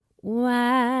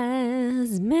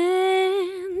Wise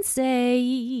men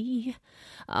say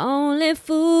only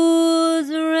fools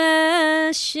are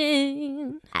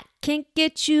rushing. I can't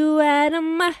get you out of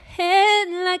my head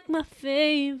like my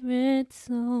favorite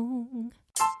song.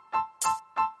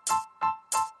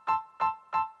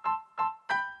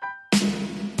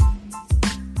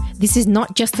 This is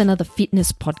not just another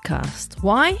fitness podcast.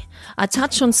 Why? I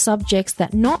touch on subjects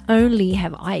that not only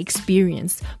have I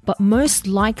experienced, but most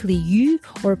likely you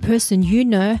or a person you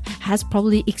know has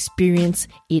probably experienced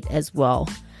it as well.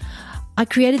 I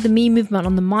created the Me Movement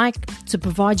on the Mic to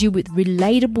provide you with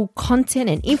relatable content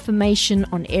and information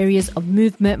on areas of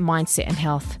movement, mindset, and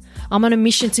health. I'm on a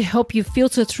mission to help you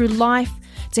filter through life,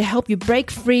 to help you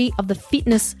break free of the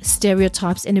fitness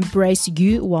stereotypes and embrace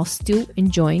you while still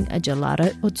enjoying a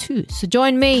gelato or two. So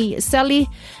join me, Sally,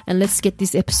 and let's get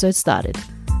this episode started.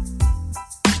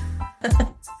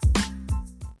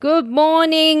 Good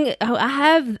morning. I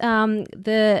have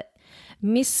the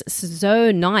Miss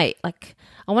Zoe Knight. Like,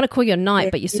 I want to call you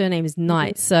Knight, but your surname is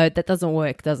Knight, so that doesn't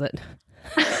work, does it?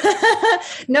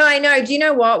 No, I know. Do you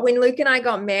know what? When Luke and I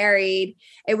got married,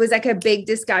 it was like a big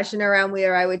discussion around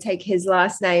whether I would take his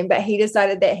last name, but he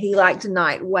decided that he liked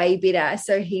Knight way better,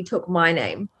 so he took my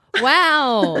name.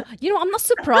 Wow. You know, I'm not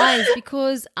surprised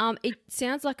because it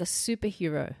sounds like a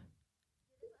superhero.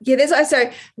 Yeah,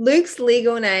 so Luke's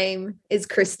legal name is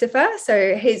Christopher.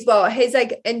 So his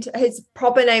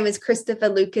proper name is Christopher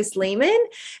Lucas Lehman,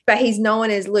 but he's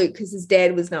known as Luke because his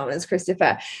dad was known as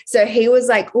Christopher. So he was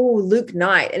like, "Oh, Luke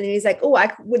Knight," and then he's like, "Oh,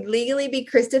 I would legally be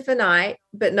Christopher Knight,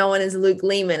 but known as Luke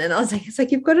Lehman." And I was like, "It's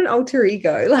like you've got an alter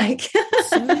ego, like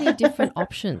so many different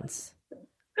options.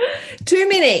 Too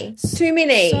many.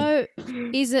 So,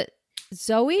 is it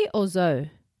Zoe or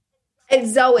Zoe?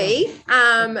 It's Zoe,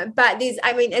 but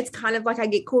it's kind of like I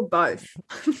get called both.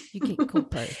 You get called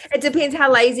both. It depends how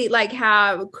lazy, like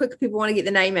how quick people want to get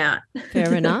the name out.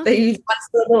 Fair enough. They use one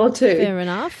syllable or two. Fair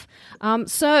enough.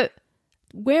 So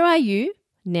where are you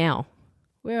now?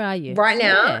 Where are you? Right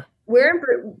now? Yeah.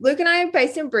 Luke and I are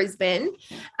based in Brisbane,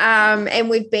 and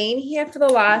we've been here for the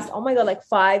last,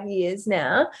 5 years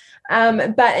now.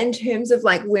 But in terms of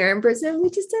like where in Brisbane, we're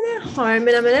just in our home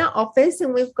and I'm in our office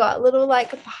and we've got little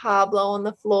like Pablo on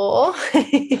the floor.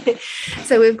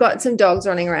 So we've got some dogs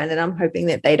running around and I'm hoping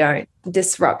that they don't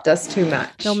disrupt us too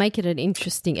much. They'll make it an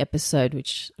interesting episode,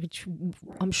 which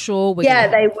I'm sure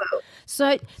they will.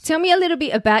 So tell me a little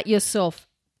bit about yourself,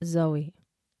 Zoe.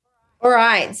 All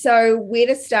right. So where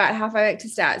to start? How far back to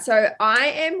start? So I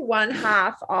am one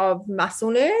half of Muscle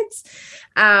Nerds.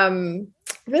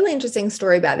 Really interesting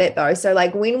story about that though. So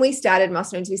like when we started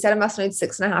Muscle Nerds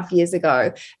 6.5 years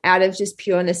ago out of just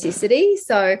pure necessity.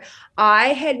 So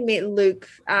I had met Luke.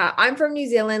 I'm from New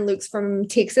Zealand. Luke's from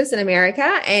Texas in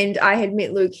America. And I had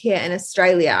met Luke here in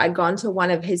Australia. I'd gone to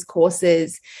one of his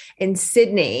courses in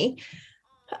Sydney.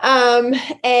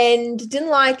 And didn't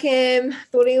like him,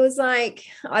 thought he was like,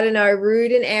 I don't know,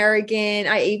 rude and arrogant.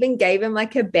 I even gave him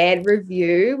like a bad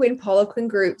review when Poliquin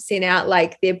Group sent out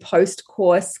like their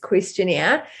post-course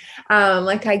questionnaire.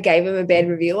 Like I gave him a bad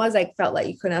review. I was like, felt like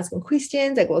you couldn't ask him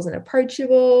questions, like wasn't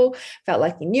approachable, felt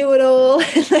like you knew it all,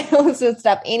 like all sorts of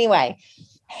stuff. Anyway,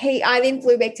 I then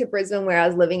flew back to Brisbane where I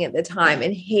was living at the time,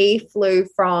 and he flew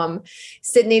from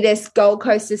Sydney to Gold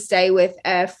Coast to stay with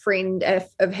a friend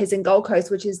of his in Gold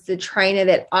Coast, which is the trainer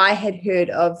that I had heard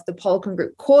of the Poliquin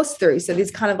Group course through. So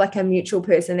there's kind of like a mutual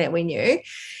person that we knew.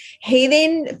 He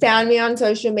then found me on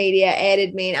social media,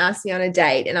 added me and asked me on a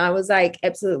date. And I was like,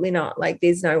 absolutely not. Like,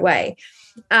 there's no way.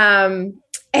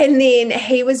 And then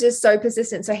he was just so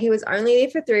persistent. So he was only there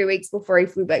for 3 weeks before he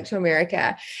flew back to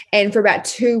America. And for about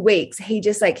 2 weeks, he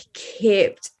just like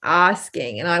kept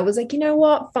asking. And I was like, you know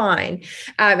what? Fine.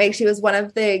 Actually, it was one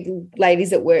of the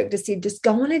ladies at work just said, just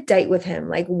go on a date with him.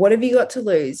 Like, what have you got to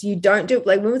lose? You don't do,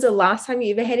 like, when was the last time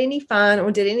you ever had any fun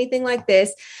or did anything like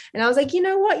this? And I was like, you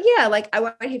know what? Yeah, like I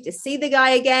won't have to see the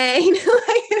guy again. Like,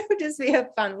 it would just be a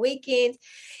fun weekend.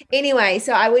 Anyway,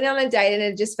 so I went on a date and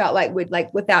it just felt like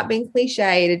without being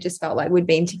cliche, it just felt like we'd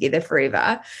been together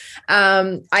forever.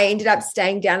 I ended up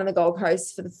staying down on the Gold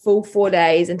Coast for the full 4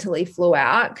 days until he flew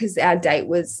out because our date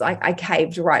was like, I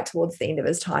caved right towards the end of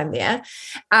his time there.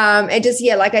 It just,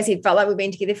 yeah, like I said, felt like we'd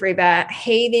been together forever.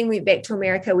 He then went back to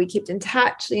America. We kept in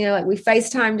touch, you know, like we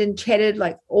FaceTimed and chatted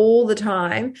like all the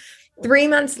time. 3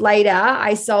 months later,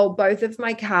 I sold both of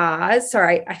my cars.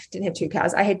 Sorry, I didn't have 2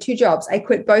 cars. I had 2 jobs. I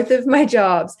quit both of my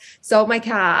jobs, sold my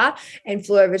car, and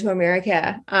flew over to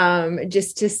America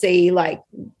just to see like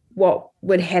what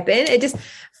would happen. It just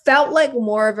felt like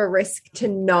more of a risk to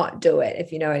not do it,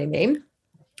 if you know what I mean.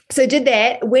 So did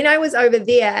that. When I was over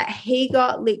there, he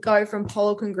got let go from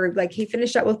Poliquin Group. Like he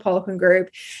finished up with Poliquin Group.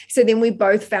 So then we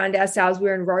both found ourselves, we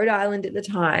were in Rhode Island at the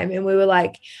time, and we were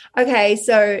like, okay,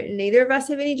 so neither of us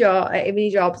have any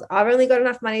jobs. I've only got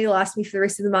enough money to last me for the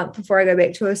rest of the month before I go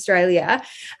back to Australia.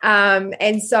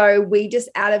 And so we just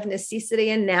out of necessity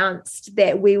announced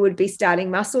that we would be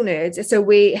starting Muscle Nerds. So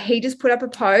he just put up a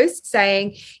post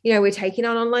saying, we're taking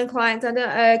on online clients under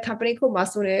a company called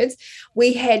Muscle Nerds.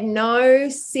 We had no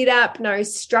set up, no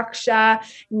structure,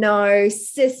 no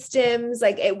systems.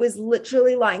 Like it was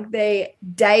literally like the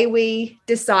day we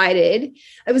decided,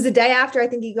 it was the day after I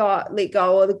think he got let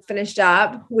go or finished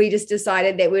up, we just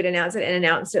decided that we would announce it and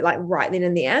announced it like right then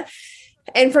and there.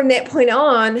 And from that point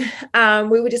on,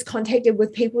 we were just contacted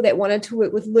with people that wanted to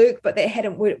work with Luke, but they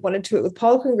hadn't wanted to work with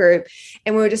Poliquin Group.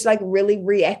 And we were just like really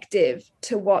reactive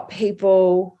to what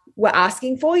people were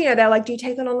asking for. They're like, do you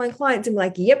take on online clients? And we're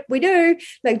like, yep, we do.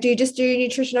 Like, do you just do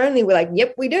nutrition only? We're like,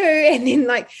 yep, we do. And then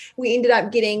like we ended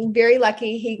up getting very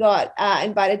lucky. He got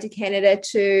invited to Canada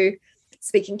to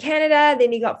speak in Canada.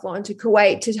 Then he got flown to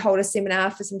Kuwait to hold a seminar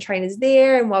for some trainers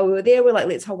there. And while we were there, we're like,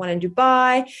 let's hold one in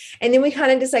Dubai. And then we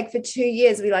kind of just like for 2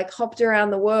 years, we like hopped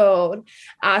around the world,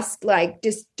 asked like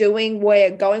just going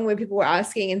where people were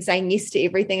asking and saying yes to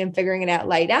everything and figuring it out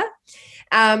later.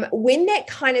 When that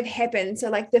kind of happened, so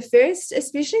like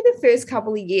especially the first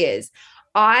couple of years,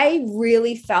 I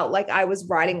really felt like I was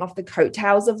riding off the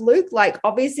coattails of Luke. Like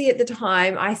obviously at the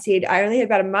time I said I only had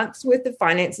about a month's worth of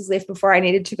finances left before I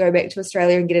needed to go back to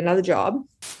Australia and get another job.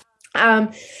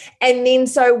 And then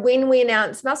so when we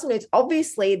announced Muscle Nerds,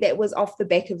 obviously that was off the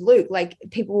back of Luke, like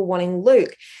people were wanting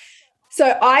Luke.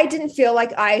 So I didn't feel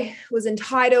like I was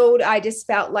entitled. I just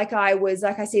felt like I was,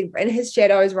 like I said, in his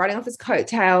shadows, riding off his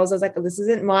coattails. I was like, oh, this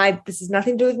is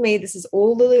nothing to do with me. This is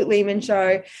all the Luke Leaman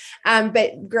show.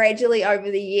 But gradually over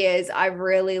the years, I've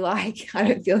really I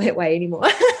don't feel that way anymore.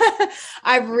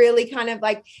 I've really kind of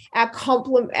like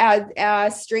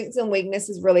our strengths and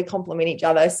weaknesses really complement each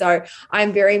other. So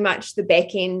I'm very much the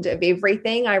back end of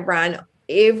everything. I run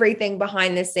everything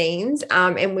behind the scenes.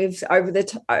 And we've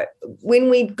when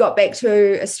we got back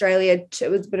to Australia,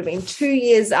 it would have been 2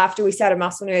 years after we started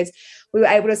Muscle Nerds, we were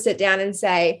able to sit down and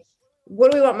say,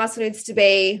 what do we want Muscle Nerds to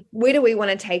be? Where do we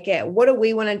want to take it? What do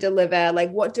we want to deliver?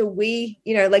 Like, what do we,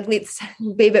 let's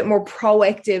be a bit more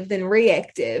proactive than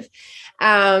reactive.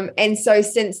 And so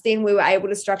since then we were able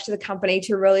to structure the company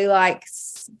to really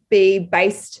be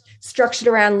structured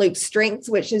around Luke's strengths,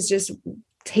 which is just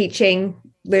teaching,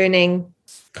 learning,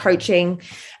 coaching,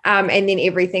 and then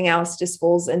everything else just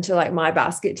falls into like my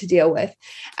basket to deal with.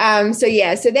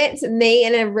 So that's me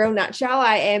in a real nutshell.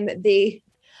 I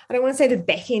don't want to say the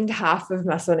back end half of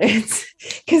Muscle Nerds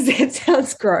because that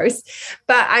sounds gross,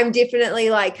 but I'm definitely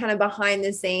like kind of behind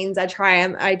the scenes. I try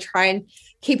and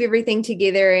keep everything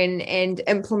together and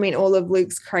implement all of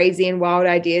Luke's crazy and wild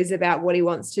ideas about what he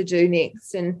wants to do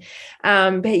next. And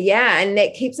and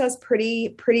that keeps us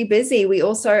pretty busy. We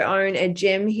also own a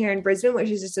gym here in Brisbane,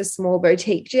 which is just a small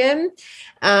boutique gym,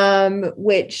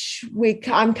 which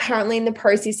I'm currently in the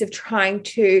process of trying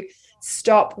to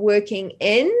stop working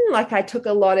in. Like I took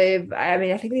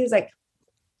I think it was like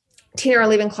 10 or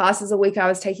 11 classes a week I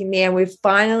was taking there, and we've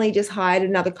finally just hired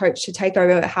another coach to take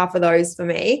over half of those for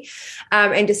me,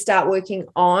 and to start working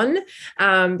on,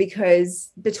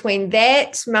 because between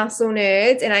that, Muscle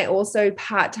Nerds, and I also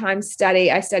part-time study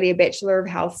a Bachelor of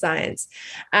Health Science.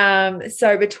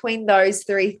 So between those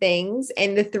three things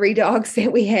and the 3 dogs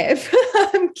that we have,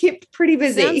 I'm kept pretty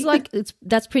busy. Sounds like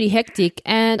that's pretty hectic.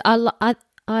 And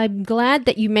I'm glad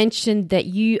that you mentioned that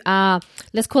you are,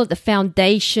 let's call it the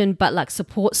foundation, but like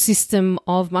support system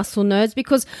of Muscle Nerds,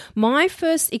 because my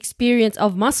first experience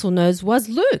of Muscle Nerds was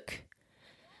Luke.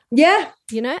 Yeah.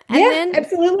 And then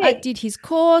absolutely. I did his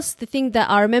course. The thing that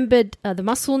I remembered, the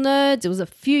Muscle Nerds, it was a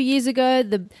few years ago.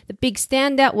 The big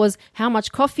standout was how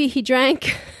much coffee he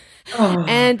drank. Oh,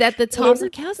 and at the time, I was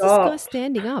like, how's this guy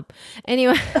standing up?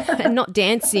 Anyway, and not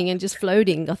dancing and just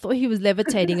floating. I thought he was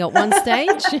levitating at one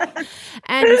stage.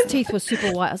 And his teeth were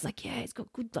super white. I was like, yeah, he's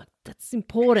got good luck. That's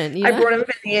important. I brought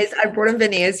him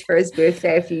veneers for his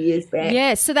birthday a few years back.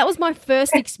 Yeah, so that was my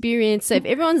first experience. So if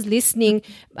everyone's listening,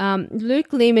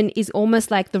 Luke Leaman is almost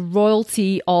like the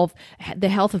royalty of the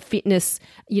health and fitness,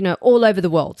 all over the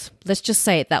world. Let's just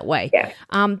say it that way. Yeah.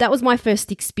 That was my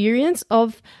first experience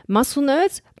of Muscle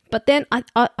Nerds. But then I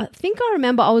think I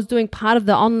remember I was doing part of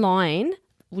the online,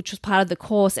 which was part of the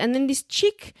course, and then this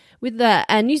chick with a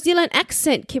New Zealand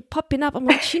accent kept popping up. I'm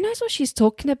like, she knows what she's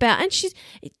talking about. And she's,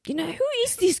 who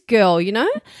is this girl,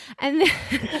 And then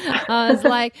I was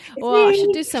like, well, I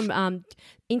should do some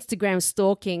Instagram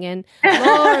stalking, and lo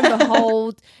and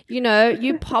behold,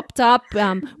 you popped up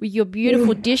with your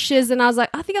beautiful dishes, and I was like,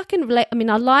 I think I can relate. I mean,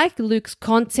 I like Luke's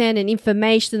content and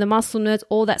information, the muscle nerds,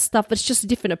 all that stuff, but it's just a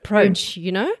different approach,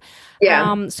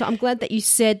 Yeah. So I'm glad that you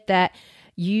said that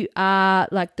you are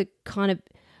like the kind of,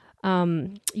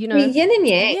 We yin and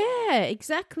yang. Yeah,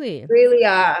 exactly. Really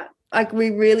are. Like we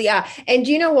really are. And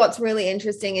you know what's really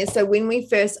interesting is, so when we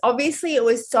first, obviously it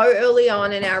was so early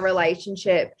on in our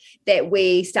relationship that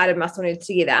we started Muscle Nerds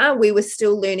together. We were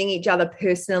still learning each other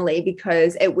personally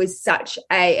because it was such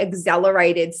a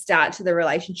accelerated start to the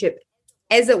relationship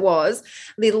as it was,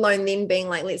 let alone then being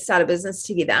like, let's start a business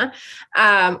together.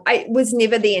 It was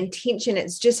never the intention.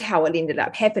 It's just how it ended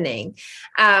up happening.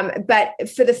 But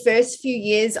for the first few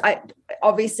years, as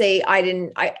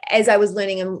I was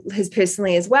learning his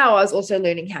personally as well, I was also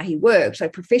learning how he worked,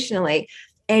 like professionally.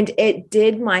 And it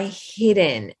did my head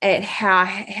in at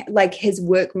how, like, his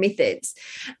work methods.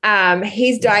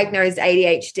 He's diagnosed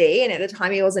ADHD, and at the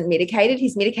time he wasn't medicated.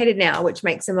 He's medicated now, which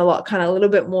makes him a little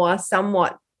bit more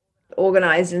somewhat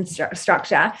organized and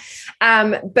structure.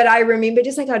 But I remember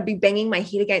just like I'd be banging my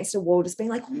head against a wall, just being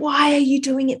like, why are you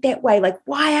doing it that way? Like,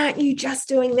 why aren't you just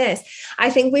doing this? I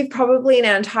think we've probably in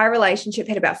our entire relationship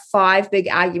had about 5 big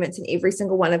arguments, and every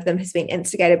single one of them has been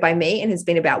instigated by me and has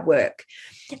been about work.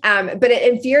 But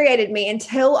it infuriated me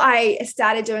until I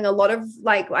started doing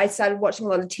I started watching a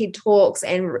lot of TED Talks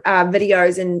and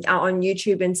videos and on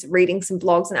YouTube, and reading some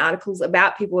blogs and articles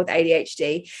about people with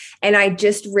ADHD. And I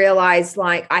just realized,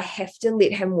 like, I have to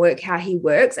let him work how he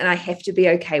works, and I have to be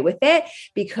okay with that,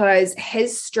 because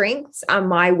his strengths are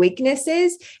my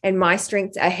weaknesses and my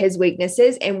strengths are his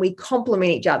weaknesses, and we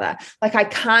complement each other. Like, I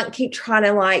can't keep trying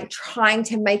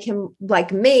to make him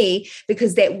like me,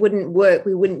 because that wouldn't work.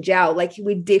 We wouldn't gel. Like,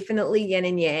 we definitely yin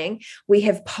and yang. We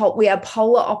are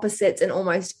polar opposites in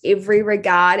almost every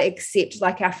regard, except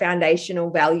like our foundational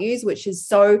values, which is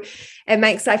it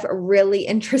makes life really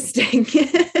interesting.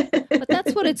 But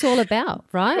that's what it's all about,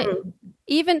 right?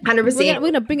 Even 100%. We're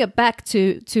going to bring it back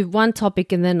to one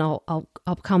topic, and then I'll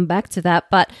come back to that.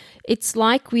 But it's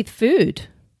like with food.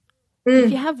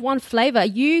 If you have one flavor, I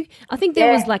think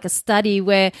there was like a study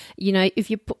where,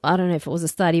 if you put, I don't know if it was a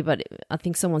study, but I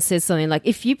think someone said something like,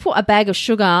 if you put a bag of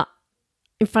sugar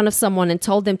in front of someone and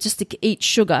told them just to eat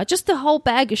sugar, just the whole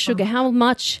bag of sugar, how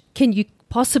much can you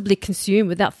possibly consume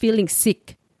without feeling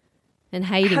sick and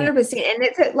hating 100%. And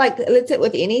that's it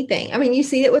with anything. I mean, you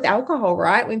see it with alcohol,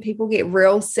 right? When people get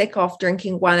real sick off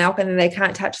drinking one alcohol and they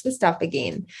can't touch the stuff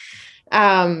again.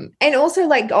 And also,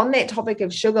 like, on that topic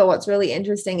of sugar, what's really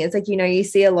interesting is, like, you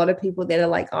see a lot of people that are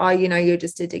like, oh, you're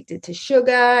just addicted to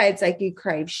sugar. It's like you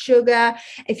crave sugar.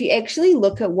 If you actually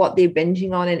look at what they're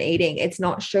binging on and eating, it's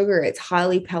not sugar, it's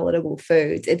highly palatable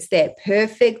foods. It's that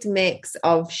perfect mix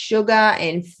of sugar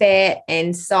and fat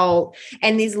and salt.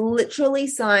 And there's literally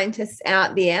scientists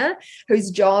out there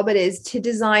whose job it is to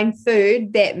design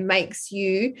food that makes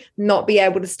you not be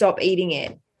able to stop eating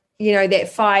it. That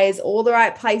fires all the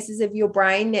right places of your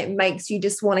brain, that makes you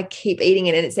just want to keep eating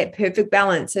it. And it's that perfect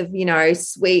balance of,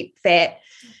 sweet, fat,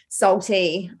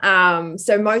 salty.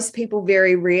 So most people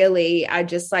very rarely are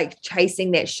just like chasing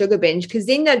that sugar binge, because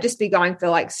then they'll just be going for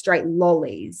like straight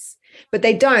lollies. But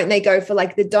they don't. They go for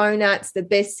like the donuts, the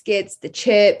biscuits, the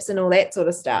chips, and all that sort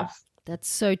of stuff. That's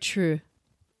so true.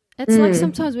 It's like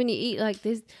sometimes when you eat like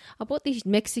this, I bought these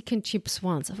Mexican chips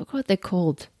once. I forgot what they're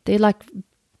called. They're like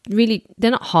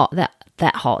they're not hot,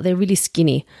 that hot. They're really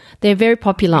skinny. They're very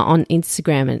popular on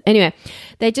Instagram. And anyway,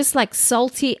 they're just like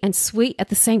salty and sweet at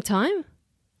the same time.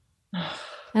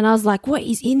 And I was like, what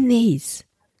is in these?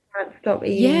 Can't stop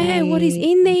eating. Yeah, what is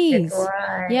in these? That's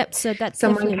right. Yep, so that's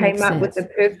someone came up with the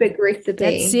perfect recipe.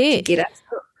 That's it. To get us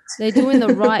hooked. They're doing the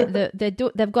right.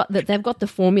 They've got the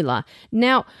formula.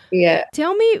 Now,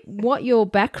 tell me what your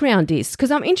background is, because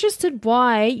I'm interested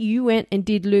why you went and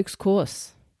did Luke's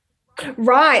course.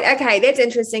 Right. Okay. That's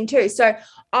interesting too. So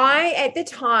at the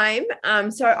time,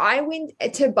 I went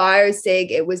to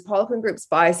BioSig. It was Poliquin Group's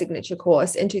BioSignature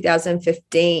course in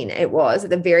 2015. It was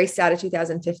at the very start of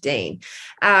 2015.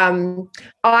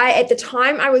 At the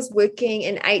time I was working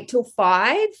in 8 till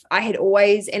 5. I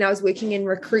was working in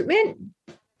recruitment.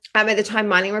 At the time,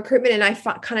 mining recruitment, and I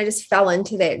kind of just fell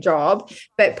into that job.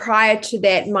 But prior to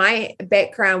that, my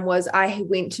background was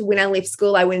when I left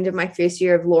school, I went into my first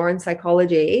year of law and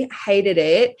psychology, hated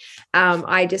it.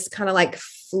 I just kind of like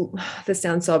this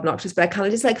sounds so obnoxious, but I kind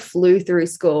of just like flew through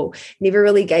school, never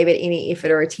really gave it any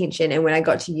effort or attention. And when I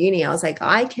got to uni, I was like,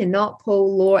 I cannot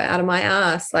pull law out of my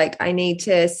ass. Like I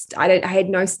had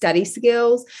no study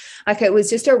skills. Like it was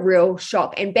just a real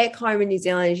shock. And back home in New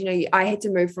Zealand, you know, I had to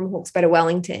move from Hawke's Bay to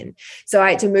Wellington. So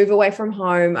I had to move away from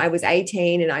home. I was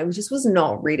 18 and I was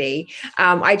not ready.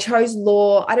 I chose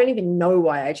law. I don't even know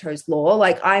why I chose law.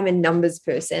 Like I'm a numbers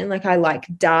person. Like I like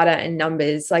data and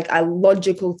numbers. Like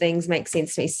logical things make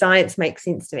sense to me. Science makes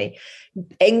sense to me.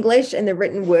 English and the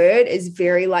written word is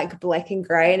very like black and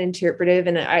gray and interpretive,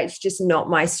 and it's just not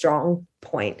my strong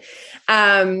point.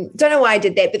 Don't know why I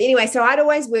did that, but anyway, so I'd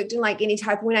always worked in like any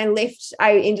type. When I left,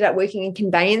 I ended up working in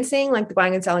conveyancing, like the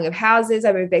buying and selling of houses.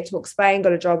 I moved back to Hawke's Bay and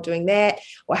got a job doing that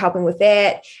or helping with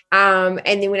that. And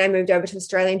then when I moved over to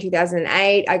Australia in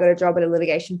 2008, I got a job at a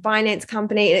litigation finance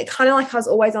company, and it kind of like I was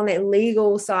always on that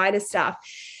legal side of stuff.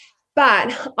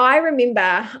 But I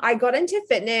remember I got into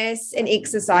fitness and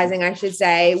exercising, I should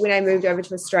say, when I moved over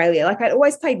to Australia. Like I'd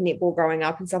always played netball growing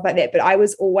up and stuff like that, but I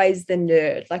was always the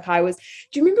nerd. Like do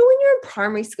you remember when you were in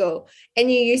primary school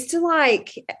and you used to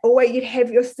like, always you'd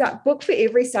have your book for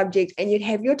every subject and you'd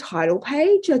have your title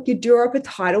page, like you'd draw up a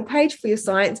title page for your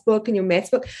science book and your maths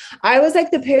book. I was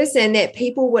like the person that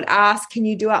people would ask, can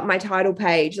you do up my title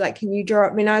page? Like, can you draw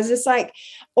up? I mean, I was just like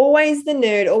always the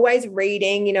nerd, always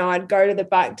reading, you know, I'd go to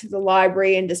the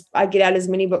library and I'd get out as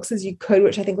many books as you could,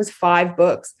 which I think was 5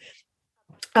 books.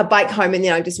 I'd bike home and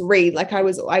then I'd just read. Like I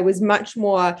was much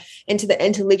more into the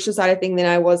intellectual side of thing than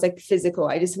I was like physical.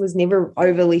 I just was never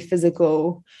overly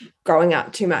physical growing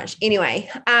up too much. Anyway,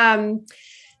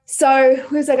 so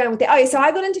where was I going with that? Oh, yeah, so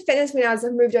I got into fitness when I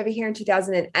moved over here in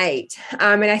 2008.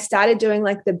 And I started doing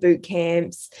like the boot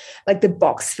camps, like the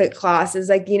box fit classes,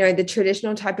 like, you know, the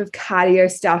traditional type of cardio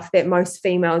stuff that most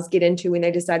females get into when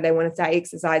they decide they want to start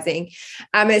exercising.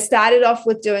 It started off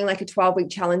with doing like a 12-week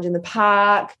challenge in the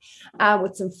park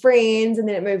with some friends. And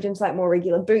then it moved into like more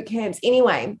regular boot camps.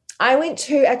 Anyway, I went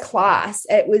to a class.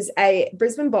 It was a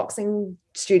Brisbane boxing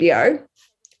studio.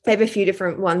 They have a few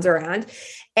different ones around.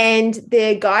 And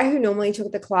the guy who normally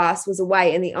took the class was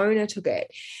away and the owner took it.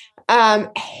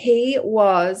 He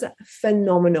was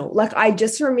phenomenal. Like, I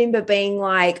just remember being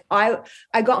like, I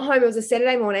got home, it was a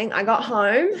Saturday morning. I got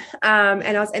home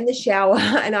and I was in the shower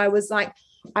and I was like,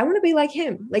 I want to be like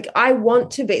him. Like, I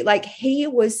want to be like, he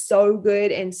was so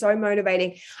good and so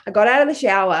motivating. I got out of the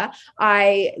shower.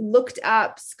 I looked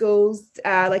up schools,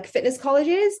 like fitness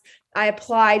colleges. I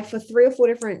applied for 3 or 4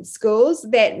 different schools.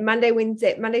 That Monday,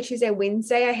 Tuesday,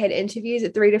 Wednesday, I had interviews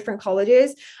at 3 different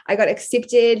colleges. I got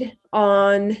accepted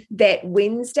on that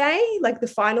Wednesday. Like the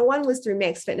final one was through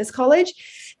Max Fitness College.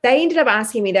 They ended up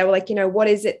asking me, they were like, you know, what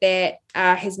is it that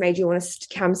has made you want to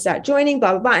come start joining,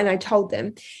 blah, blah, blah. And I told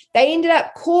them. They ended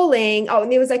up calling. Oh,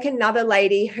 and there was like another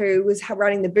lady who was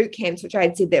running the boot camps, which I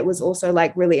had said that was also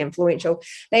like really influential.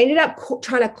 They ended up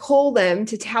trying to call them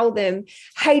to tell them,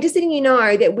 hey, just letting you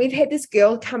know that we've had this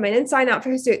girl come in and sign up for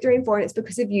her Cert 3 and 4, and it's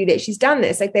because of you that she's done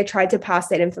this. Like, they tried to pass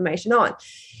that information on.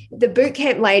 The boot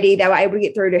camp lady, they were able to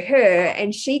get through to her,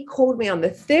 and she called me on the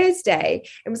Thursday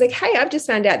and was like, hey, I've just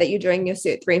found out that you're doing your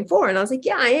Cert 3 and 4. And I was like,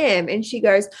 yeah, I am. And she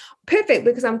goes, perfect,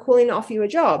 because I'm calling to offer you a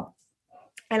job.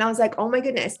 And I was like, oh my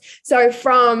goodness. So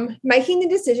from making the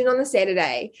decision on the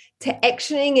Saturday to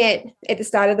actioning it at the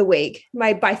start of the week,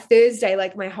 by Thursday,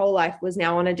 like my whole life was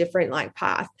now on a different like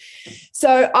path.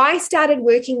 So I started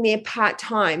working there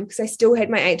part-time because I still had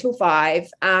my 8 till 5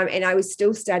 and I was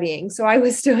still studying. So I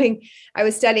was studying,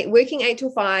 working 8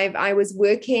 till 5. I was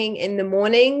working in the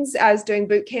mornings. I was doing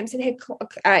boot camps and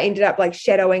ended up like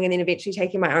shadowing and then eventually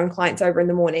taking my own clients over in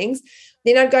the mornings.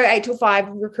 Then I'd go 8 till 5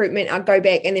 recruitment. I'd go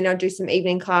back and then I'd do some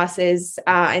evening classes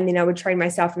and then I would train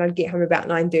myself and I'd get home about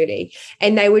 9:30.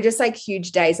 And they were just like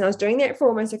huge days. And I was doing that for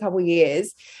almost a couple of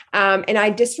years. And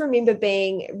I just remember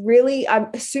being really,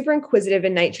 I'm super inquisitive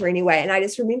in nature anyway. And I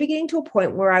just remember getting to a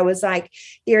point where I was like,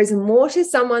 there is more to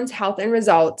someone's health and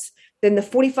results than the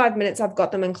 45 minutes I've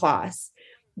got them in class.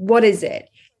 What is it?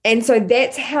 And so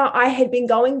that's how I had been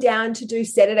going down to do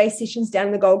Saturday sessions down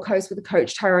the Gold Coast with a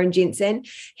coach, Tyrone Jensen.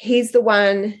 He's the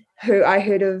one who I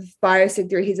heard of BioSig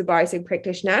through. He's a BioSig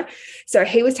practitioner. So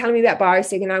he was telling me about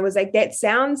BioSig and I was like, that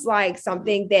sounds like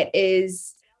something that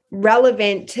is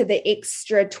relevant to the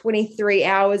extra 23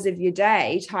 hours of your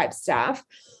day type stuff.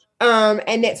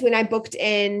 And that's when I booked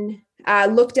in,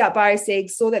 looked up BioSig,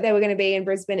 saw that they were going to be in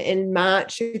Brisbane in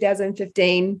March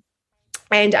 2015.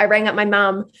 And I rang up my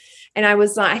mum. And I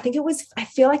was like, I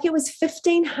feel like it was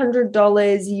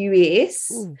 $1,500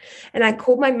 US. And I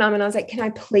called my mum and I was like, can I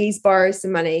please borrow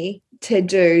some money to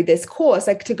do this course,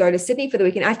 like to go to Sydney for the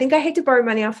weekend. I think I had to borrow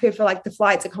money off her for like the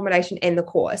flights, accommodation, and the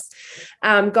course.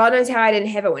 God knows how I didn't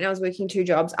have it when I was working 2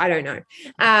 jobs. I don't know.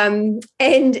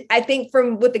 And I think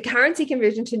with the currency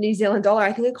conversion to New Zealand dollar,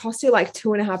 I think it cost her like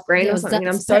 2.5 grand or something. And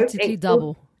I'm so thankful.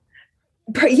 Double.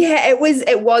 But yeah, it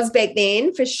was back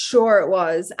then, for sure it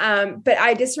was. But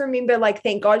I just remember, like,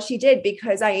 thank God she did,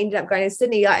 because I ended up going to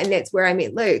Sydney, and that's where I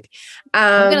met Luke.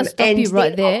 I'm going to stop you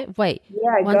right there. Wait,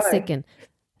 one second.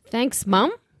 Thanks,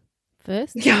 Mum,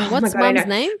 first. Yeah, What's Mum's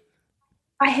name?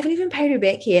 I haven't even paid her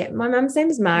back yet. My mum's name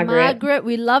is Margaret. Margaret,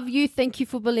 we love you. Thank you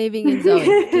for believing in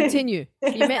Zoe. Continue.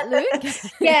 You met Luke?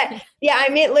 Yeah, I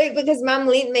met Luke because Mum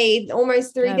lent me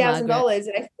almost $3,000 and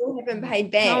I still haven't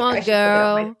paid back. Come on,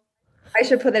 girl. I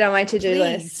should put that on my to-do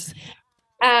list.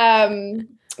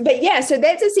 But yeah, so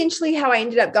that's essentially how I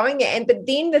ended up going there. But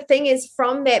then the thing is,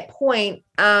 from that point,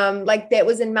 like that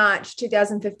was in March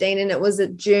 2015, and it was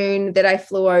at June that I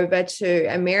flew over to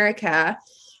America.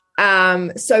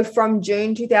 So from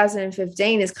June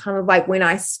 2015 is kind of like when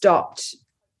I stopped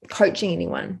coaching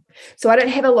anyone. So I don't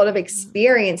have a lot of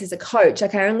experience as a coach.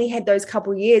 Like I only had those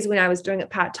couple years when I was doing it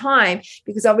part-time,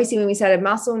 because obviously when we started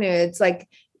Muscle Nerds, like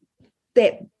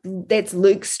that's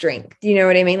Luke's strength. You know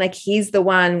what I mean? Like he's the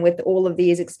one with all of the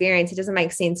years experience. It doesn't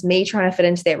make sense me trying to fit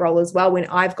into that role as well when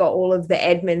I've got all of the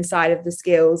admin side of the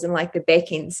skills and like the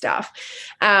back end stuff.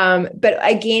 But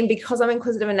again, because I'm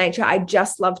inquisitive in nature, I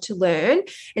just love to learn.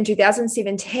 In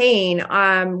 2017,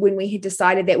 when we had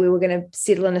decided that we were going to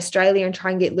settle in Australia and try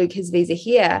and get Luke his visa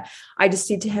here, I just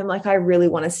said to him, like, I really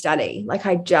want to study. Like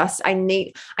I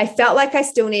felt like I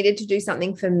still needed to do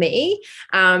something for me.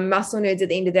 Muscle Nerds at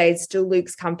the end of the day is still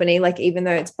Luke's company. Like, even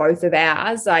though it's both of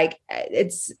ours, like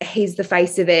he's the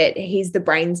face of it. He's the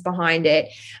brains behind it.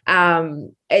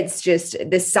 It's just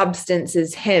the substance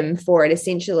is him for it.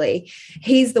 Essentially,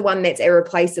 he's the one that's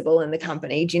irreplaceable in the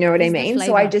company. Do you know what I mean?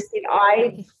 So I just said,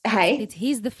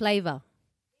 he's the flavor.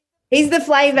 He's the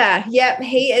flavor. Yep,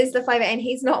 he is the flavor, and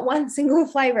he's not one single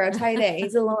flavor. I'll tell you that.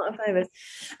 He's a lot of flavors.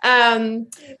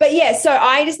 But yeah, so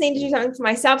I just need to do something for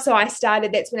myself. So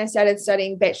that's when I started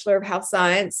studying Bachelor of Health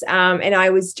Science, and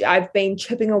I've been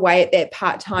chipping away at that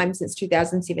part time since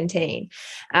 2017,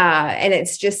 and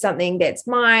it's just something that's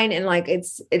mine, and like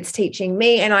it's teaching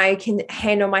me, and I can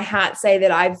hand on my heart say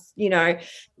that I've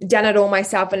done it all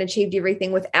myself and achieved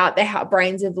everything without the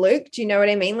brains of Luke. Do you know what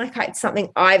I mean? Like it's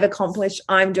something I've accomplished,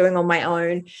 I'm doing on my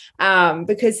own,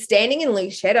 because standing in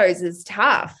Luke's shadows is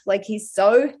tough. Like he's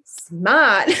so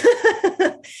smart.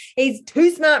 He's too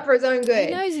smart for his own good.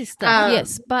 He knows his stuff,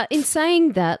 yes. But in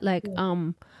saying that, like,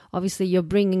 obviously you're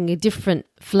bringing a different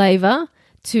flavor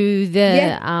to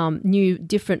the new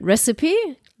different recipe.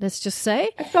 Let's just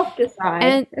say a softer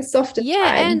side.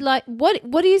 And like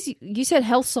what is, you said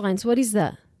health science? What is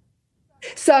that?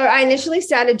 So I initially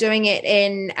started doing it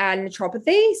in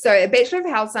naturopathy. So a Bachelor of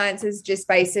Health Science is just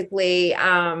basically,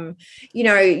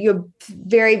 you're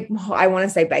very, I want to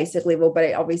say basic level, but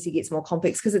it obviously gets more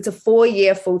complex because it's a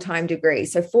 4-year full-time degree.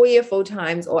 So 4-year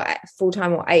full-time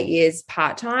or 8 years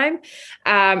part-time.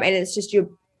 And it's just your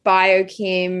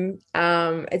biochem,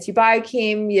 it's your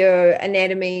biochem, your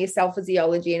anatomy, your cell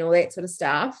physiology, and all that sort of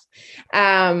stuff,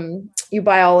 your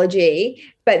biology.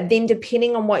 But then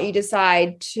depending on what you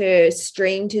decide to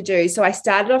stream to do. So I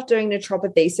started off doing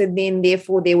naturopathy. So then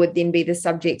therefore there would then be the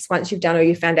subjects, once you've done all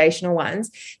your foundational ones,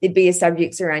 there'd be your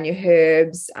subjects around your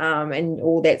herbs and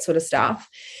all that sort of stuff.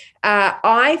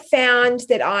 I found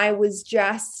that I was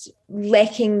just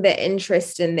lacking the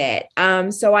interest in that.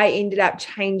 So I ended up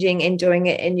changing and doing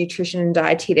it in nutrition and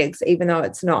dietetics, even though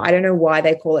it's not, I don't know why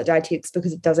they call it dietetics,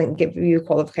 because it doesn't give you a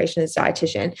qualification as a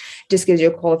dietitian, just gives you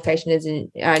a qualification as a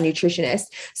nutritionist.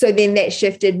 So then that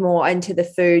shifted more into the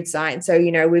food science. So,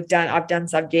 I've done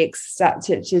subjects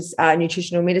such as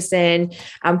nutritional medicine,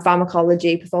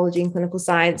 pharmacology, pathology and clinical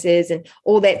sciences, and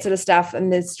all that sort of stuff.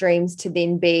 And the streams to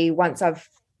then be, once I've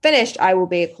finished, I will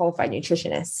be a qualified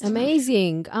nutritionist.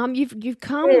 Amazing. You've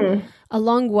come a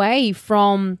long way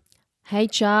from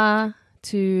HR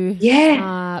to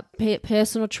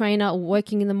personal trainer,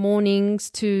 working in the mornings,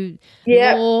 to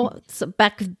law, so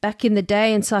back in the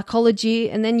day, and psychology,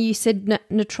 and then you said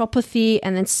naturopathy,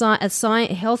 and then science,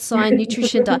 health science,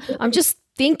 nutrition. I'm just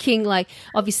thinking, like,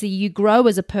 obviously you grow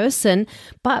as a person,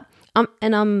 but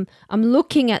I'm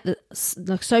looking at the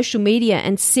social media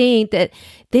and seeing that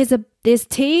there's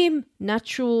team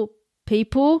natural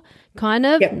people, kind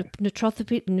of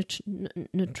naturopathy,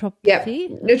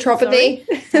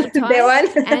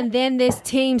 that one. And then there's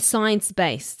team science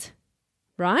based,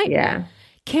 right? Yeah.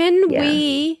 Can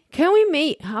we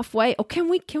meet halfway, or can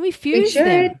we fuse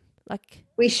them? Like,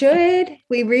 we should.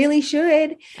 We really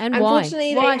should. and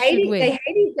Unfortunately, why? Why they hate should it. we? They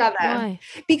hate each other Why?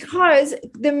 because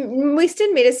the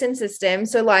Western medicine system.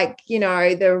 So, like, you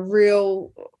know, the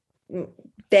real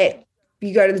that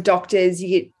you go to the doctors,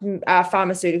 you get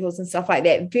pharmaceuticals and stuff like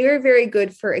that. Very, very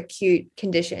good for acute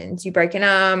conditions. You break an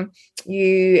arm,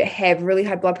 you have really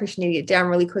high blood pressure, you need to get down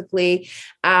really quickly.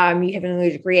 You have an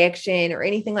allergic reaction or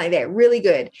anything like that. Really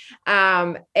good.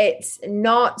 It's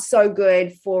not so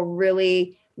good for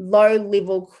really low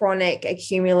level chronic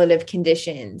accumulative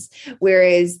conditions.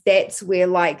 Whereas that's where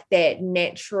like that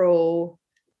the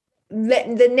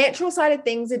natural side of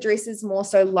things addresses more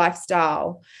so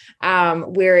lifestyle,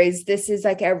 whereas this is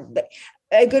like a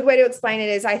good way to explain it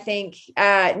is I think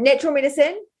natural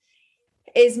medicine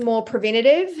is more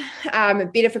preventative,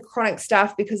 better for chronic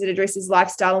stuff because it addresses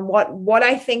lifestyle. And what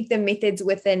I think the methods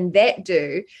within that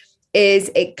do is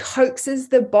it coaxes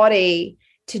the body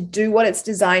to do what it's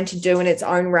designed to do in its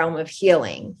own realm of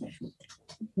healing.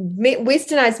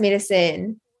 Westernized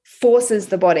medicine forces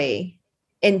the body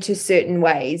into certain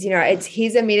ways. You know,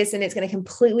 here's a medicine, it's going to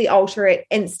completely alter it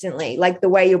instantly, like the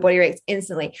way your body reacts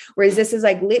instantly. Whereas this is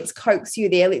like, let's coax you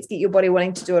there, let's get your body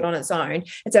wanting to do it on its own.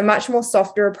 It's a much more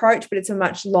softer approach, but it's a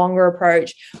much longer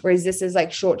approach. Whereas this is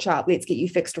like short, sharp, let's get you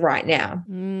fixed right now.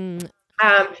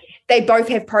 They both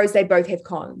have pros, they both have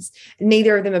cons.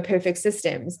 Neither of them are perfect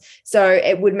systems. So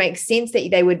it would make sense that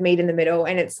they would meet in the middle.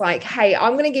 And it's like, hey,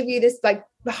 I'm going to give you this, like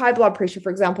high blood pressure, for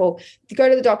example. If you go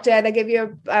to the doctor, they give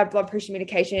you a blood pressure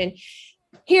medication.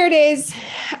 Here it is.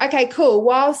 Okay, cool.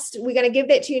 Whilst we're going to give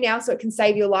that to you now so it can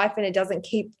save your life and it doesn't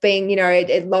keep being, you know,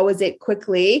 it lowers it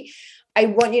quickly. I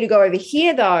want you to go over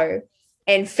here though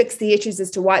and fix the issues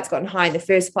as to why it's gotten high in the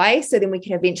first place. So then we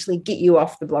can eventually get you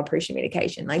off the blood pressure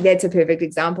medication. Like that's a perfect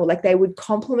example. Like they would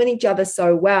complement each other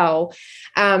so well.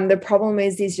 The problem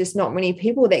is there's just not many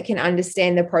people that can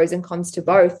understand the pros and cons to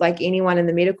both. Like anyone in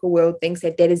the medical world thinks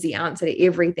that is the answer to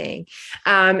everything.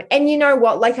 And you know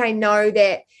what, like I know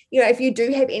that, you know, if you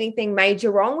do have anything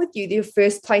major wrong with you, the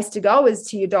first place to go is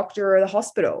to your doctor or the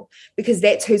hospital, because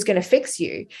that's who's going to fix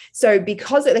you. So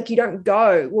because like you don't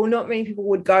go, well, not many people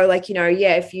would go like, you know,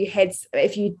 yeah, if you had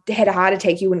a heart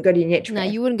attack, you wouldn't go to your naturopath. No,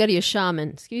 you wouldn't go to your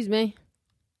shaman. Excuse me.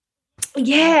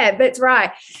 Yeah, that's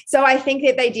right. So I think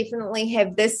that they definitely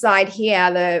have this side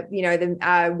here, the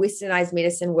westernized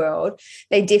medicine world.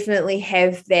 They definitely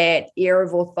have that air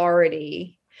of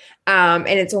authority. And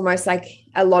it's almost like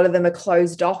a lot of them are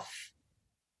closed off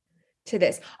to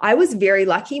this. I was very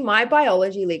lucky. My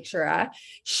biology lecturer,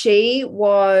 she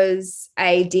was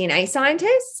a DNA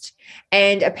scientist,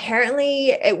 and apparently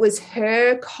it was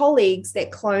her colleagues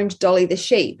that cloned Dolly the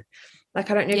sheep.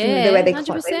 Like, I don't know if you know the way they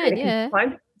 100%, yeah.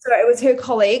 cloned. So it was her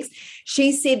colleagues.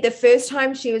 She said the first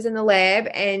time she was in the lab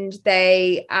and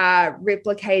they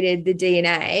replicated the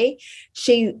DNA,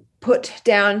 she put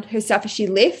down her stuff as she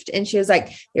left, and she was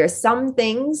like, there are some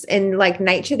things in like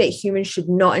nature that humans should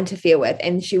not interfere with.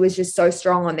 And she was just so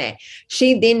strong on that.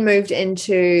 She then moved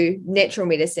into natural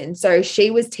medicine. So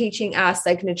she was teaching us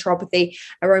like naturopathy,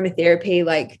 aromatherapy.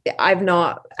 Like I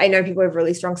know people have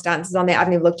really strong stances on that. I've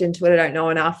never looked into it. I don't know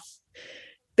enough.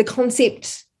 The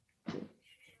concept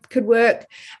could work.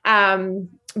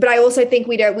 But I also think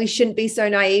we shouldn't be so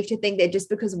naive to think that just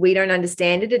because we don't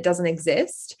understand it, it doesn't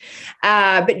exist.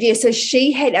 But yeah, so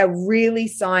she had a really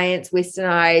science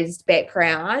westernized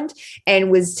background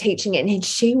and was teaching it, and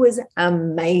she was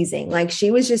amazing. Like she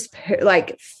was just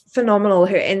like phenomenal,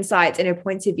 her insights and her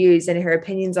points of views and her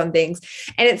opinions on things.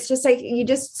 And it's just like, you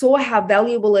just saw how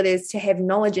valuable it is to have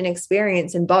knowledge and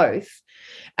experience in both.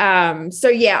 So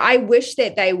yeah, I wish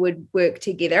that they would work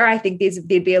together. I think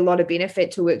there'd be a lot of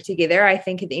benefit to work together. I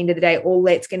think at the end of the day, all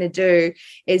that's going to do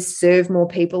is serve more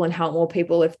people and help more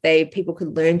people if people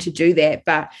could learn to do that.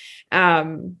 But,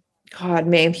 God,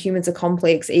 man, humans are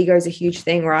complex. Ego is a huge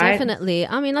thing, right? Definitely.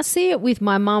 I mean, I see it with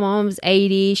my mum. My mum's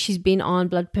 80. She's been on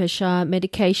blood pressure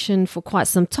medication for quite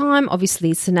some time.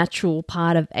 Obviously, it's a natural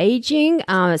part of aging,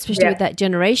 especially with that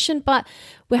generation. But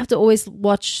we have to always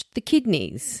watch the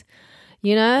kidneys.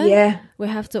 You know, we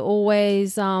have to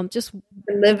always just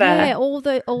the liver, all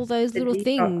those little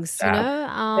things,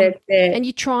 stuff. You know, and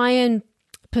you try and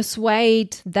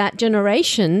persuade that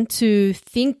generation to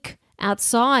think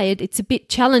outside. It's a bit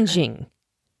challenging.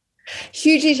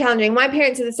 Hugely challenging. My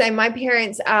parents are the same. My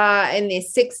parents are in their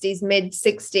 60s, mid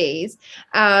 60s.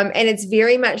 And it's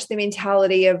very much the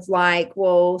mentality of like,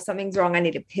 well, something's wrong. I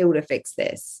need a pill to fix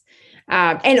this.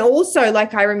 And also,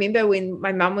 like, I remember when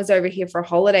my mum was over here for a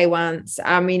holiday once,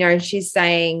 she's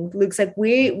saying, Luke's like,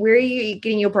 where are you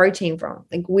getting your protein from?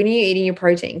 Like, when are you eating your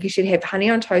protein? Because she'd have honey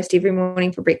on toast every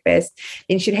morning for breakfast.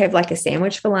 Then she'd have like a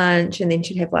sandwich for lunch. And then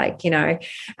she'd have like, you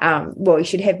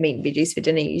should have meat and veggies for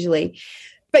dinner usually.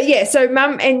 But yeah, so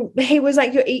mum, and he was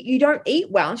like, you don't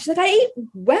eat well. And she's like, I eat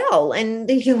well. And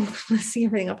you're messing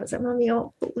everything up. I was like, Mum,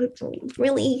 you're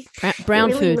really brown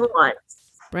really food. Not.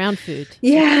 Brown food.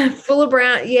 Yeah, full of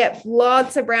brown. Yeah,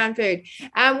 lots of brown food.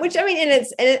 Which I mean, in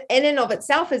and of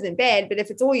itself isn't bad. But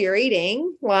if it's all you're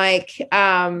eating, like,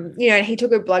 he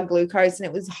took her blood glucose and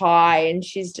it was high, and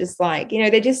she's just like,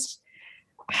 they're just.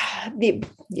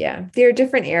 They're a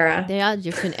different era. They are a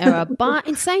different era. But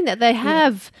in saying that, they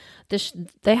have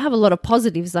a lot of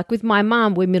positives. Like with my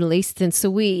mum, we're Middle Eastern, so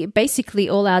we basically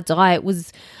all our diet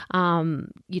was,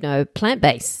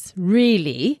 plant-based,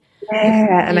 really.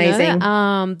 Yeah, amazing.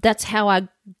 That's how I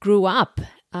grew up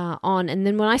on. And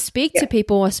then when I speak to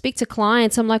people, I speak to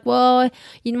clients, I'm like, well,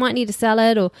 you might need a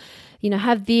salad or,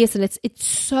 have this. And it's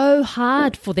so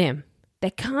hard for them. They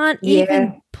can't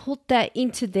even put that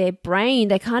into their brain.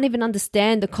 They can't even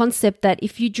understand the concept that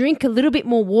if you drink a little bit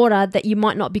more water, that you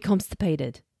might not be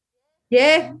constipated.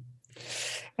 Yeah.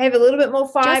 Have a little bit more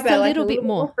fiber. Just a little bit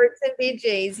more fruits and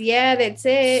veggies. Yeah, that's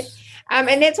it.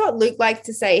 And that's what Luke likes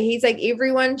to say. He's like,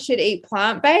 everyone should eat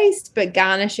plant-based, but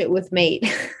garnish it with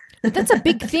meat. That's a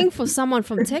big thing for someone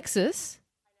from Texas.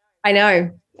 I know.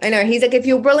 He's like, if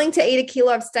you're willing to eat a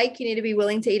kilo of steak, you need to be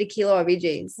willing to eat a kilo of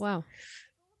veggies. Wow.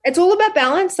 It's all about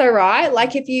balance though, right?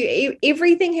 Like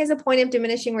everything has a point of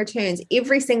diminishing returns,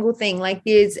 every single thing. Like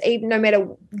no matter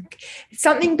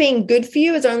something being good for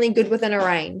you is only good within a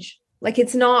range. Like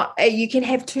it's not, you can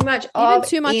have too much of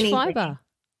too much anything. fiber.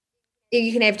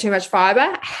 You can have too much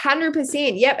fiber,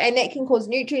 100%. Yep. And that can cause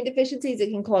nutrient deficiencies. It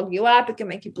can clog you up. It can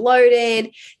make you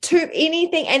bloated to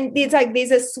anything. And there's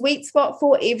a sweet spot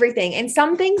for everything. And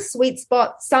some things, sweet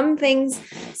spots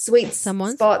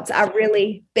are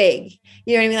really big.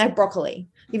 You know what I mean? Like broccoli.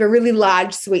 You have a really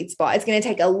large sweet spot. It's going to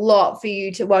take a lot for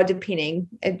you to, well, depending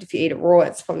if you eat it raw,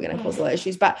 it's probably going to cause a lot of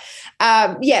issues. But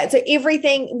so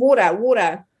everything,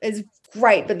 water is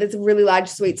great, but there's a really large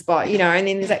sweet spot, and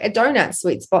then there's like a donut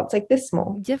sweet spot. It's like this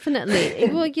small. Definitely.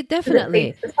 Well, you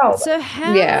definitely. So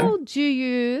how do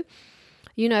you,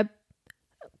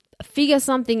 figure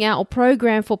something out or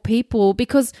program for people?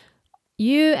 Because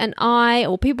you and I,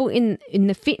 or people in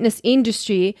the fitness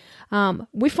industry,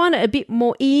 we find it a bit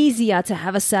more easier to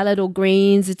have a salad or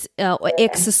greens, or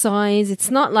exercise.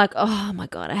 It's not like, oh my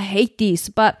God, I hate this.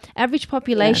 But average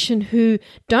population who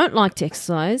don't like to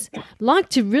exercise, like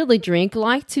to really drink,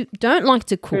 don't like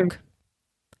to cook.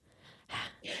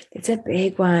 It's a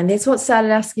big one. That's what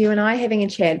started us, you and I, having a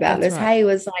chat about this. Right. Hey,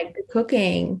 was like the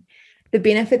cooking, the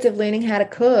benefits of learning how to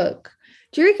cook.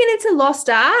 Do you reckon it's a lost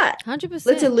art?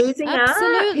 100%. It's a losing art.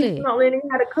 Absolutely. Not learning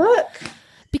how to cook.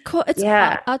 Because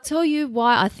I'll tell you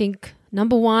why. I think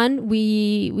number one,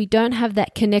 we don't have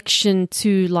that connection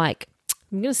to, like,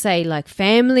 I'm going to say like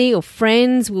family or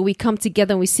friends where we come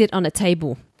together and we sit on a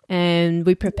table and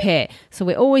we prepare. So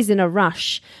we're always in a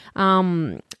rush.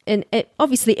 And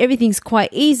obviously everything's quite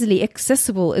easily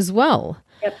accessible as well.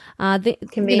 Yep.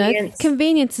 Convenience.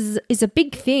 Convenience is a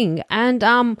big thing.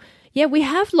 And we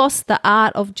have lost the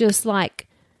art of just like,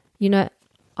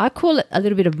 I call it a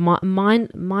little bit of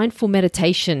mindful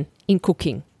meditation in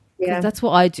cooking. Yeah. That's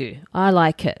what I do. I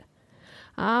like it.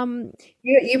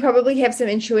 You probably have some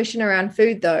intuition around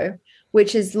food though,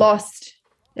 which is lost.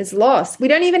 It's lost. We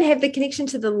don't even have the connection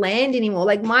to the land anymore.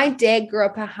 Like my dad grew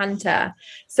up a hunter.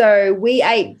 So we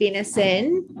ate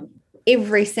venison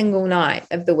every single night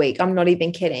of the week. I'm not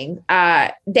even kidding.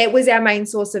 That was our main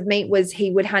source of meat. Was he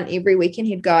would hunt every weekend.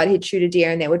 He'd go out, he'd shoot a deer,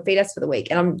 and that would feed us for the week.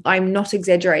 And I'm not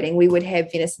exaggerating. We would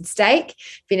have venison steak,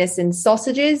 venison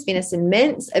sausages, venison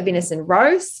mince, a venison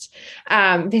roast,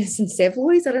 venison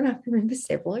savoys. I don't know if you remember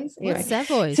savoys. Anyway. What's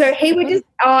savoys? So he would just,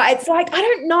 it's like, I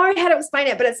don't know how to explain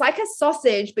it, but it's like a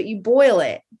sausage, but you boil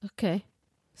it. Okay.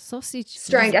 Sausage.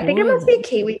 Strange. I think it must be a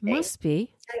Kiwi thing. Must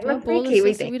be. It must be a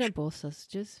Kiwi thing. We don't boil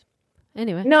sausages.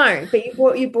 Anyway. No,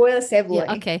 but you boil a savoy.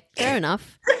 Yeah, okay, fair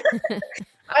enough.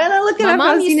 I don't look at my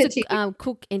mum used to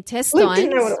cook intestines.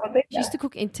 Didn't know what it was. She used to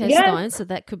cook intestines, so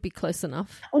that could be close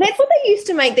enough. Well, that's what they used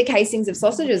to make the casings of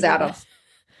sausages out of.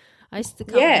 I used to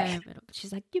come home and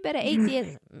she's like, you better eat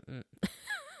this.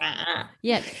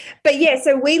 Yeah. But yeah,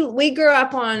 so we grew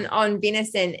up on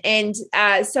venison, and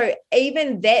so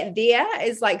even that there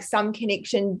is like some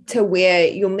connection to where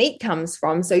your meat comes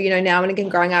from. So now and again,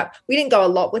 growing up, we didn't go a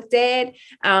lot with Dad.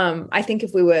 I think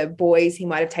if we were boys, he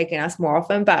might have taken us more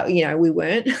often, but we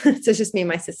weren't. So it's just me and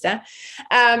my sister.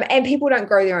 And people don't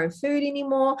grow their own food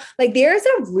anymore. Like there is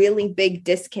a really big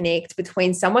disconnect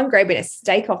between someone grabbing a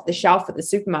steak off the shelf at the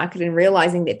supermarket and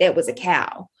realizing that that was a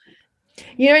cow.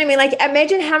 You know what I mean? Like,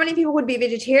 imagine how many people would be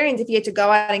vegetarians if you had to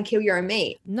go out and kill your own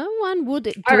meat. No one would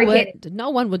do it. No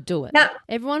one would do it. No,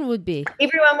 everyone would be.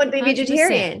 Everyone would be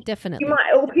vegetarian. Definitely. You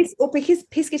might, or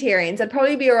pescatarians. They'd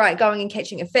probably be all right going and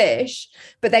catching a fish,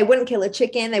 but they wouldn't kill a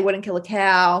chicken. They wouldn't kill a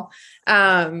cow.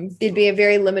 There'd be a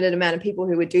very limited amount of people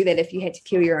who would do that if you had to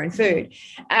kill your own food.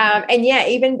 And yeah,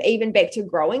 even back to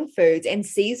growing foods and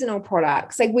seasonal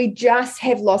products, like we just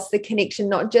have lost the connection,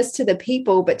 not just to the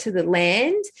people, but to the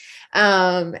land.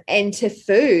 And to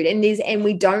food, and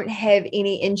we don't have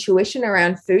any intuition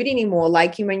around food anymore.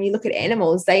 Like when you look at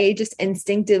animals, they just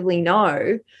instinctively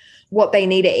know what they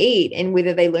need to eat, and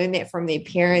whether they learn that from their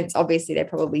parents, obviously they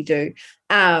probably do.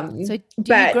 So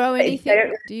do you grow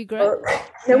anything? Do you grow?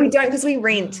 No, we don't, because we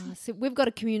rent. So we've got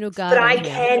a communal garden. But I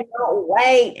cannot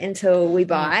wait until we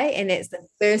buy, and that's the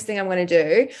first thing I'm going to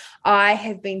do. I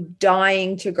have been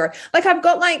dying to grow. Like I've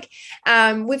got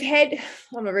we've had,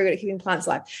 I'm not very good at keeping plants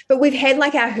alive, but we've had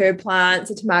like our herb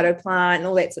plants, a tomato plant and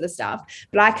all that sort of stuff.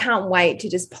 But I can't wait to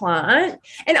just plant.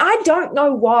 And I don't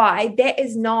know why that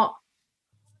is not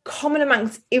common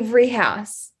amongst every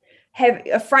house. Have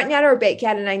a front yard or a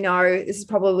backyard, and I know this is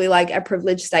probably like a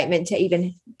privileged statement to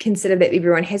even consider that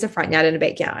everyone has a front yard and a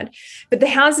backyard, but the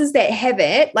houses that have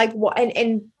it, like what,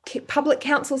 and public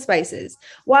council spaces,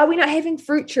 why are we not having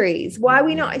fruit trees? Why are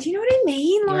we not? Do you know what I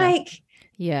mean? Yeah. Like,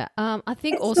 yeah, I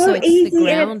think it's also so it's the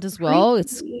ground as well.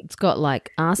 It's got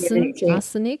like arsenic.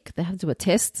 They have to do a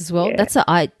test as well. Yeah. That's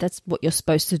what you're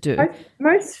supposed to do.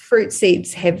 Most fruit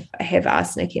seeds have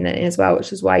arsenic in it as well,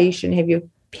 which is why you shouldn't have your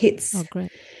pets. Oh,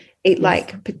 great. Eat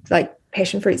like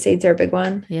passion fruit seeds are a big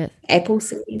one. Yeah, apple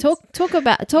seeds.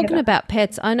 Talking about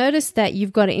pets. I noticed that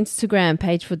you've got an Instagram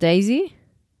page for Daisy.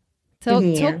 Talk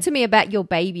to me about your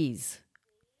babies.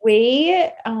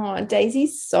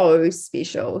 Daisy's so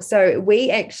special. So we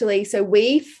what's what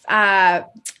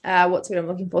I'm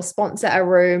looking for? Sponsor a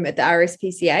room at the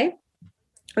RSPCA.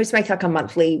 We just make like a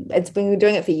monthly. We've been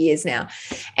doing it for years now.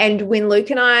 And when Luke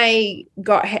and I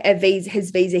got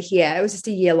his visa here, it was just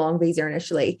a year-long visa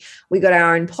initially. We got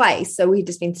our own place. So we'd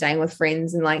just been staying with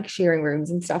friends and like sharing rooms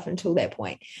and stuff until that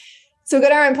point. So we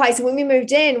got our own place. And when we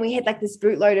moved in, we had like this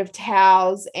bootload of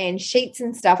towels and sheets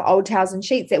and stuff, old towels and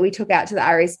sheets that we took out to the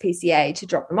RSPCA to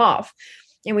drop them off.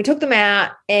 And we took them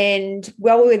out, and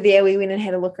while we were there, we went and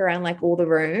had a look around like all the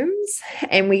rooms,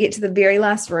 and we get to the very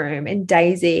last room, and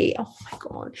Daisy, oh my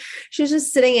God, she was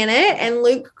just sitting in it, and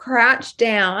Luke crouched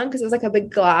down because it was like a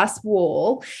big glass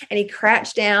wall, and he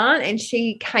crouched down, and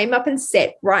she came up and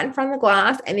sat right in front of the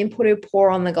glass and then put her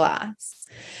paw on the glass.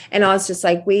 And I was just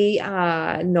like, we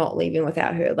are not leaving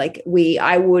without her. Like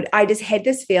I just had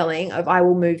this feeling of I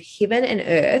will move heaven and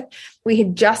earth. We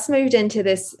had just moved into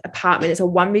this apartment. It's a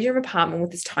 1-bedroom apartment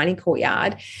with this tiny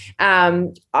courtyard.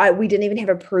 We didn't even have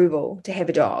approval to have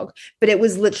a dog, but it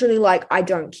was literally like, I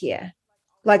don't care.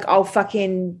 Like I'll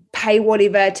fucking pay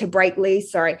whatever to break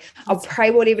lease. Sorry. I'll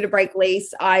pay whatever to break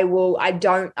lease. We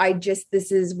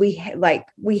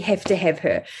have to have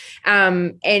her.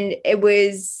 And it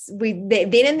was,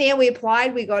 then and there we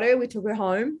applied, we got her, we took her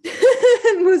home.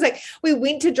 It was like, we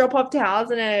went to drop off towels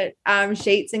and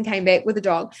sheets and came back with a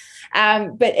dog.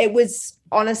 But it was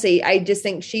honestly, I just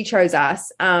think she chose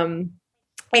us.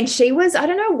 And she was, I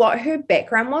don't know what her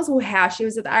background was or how she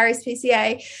was at the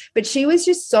RSPCA, but she was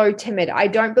just so timid. I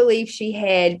don't believe she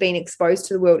had been exposed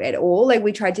to the world at all. Like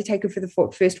we tried to take her for the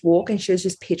first walk, and she was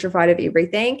just petrified of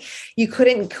everything. We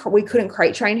couldn't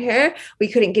crate train her. We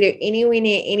couldn't get her anywhere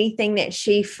near anything that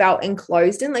she felt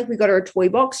enclosed in. Like we got her a toy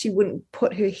box. She wouldn't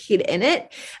put her head in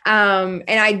it. And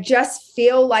I just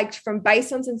feel like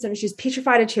based on symptoms, she was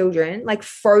petrified of children, like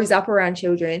froze up around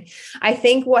children. I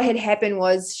think what had happened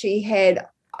was she had,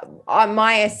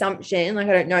 my assumption, like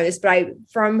I don't know this, but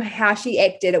from how she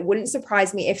acted, it wouldn't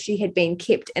surprise me if she had been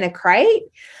kept in a crate,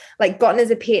 like gotten as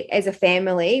a pet as a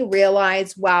family,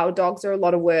 realized, wow, dogs are a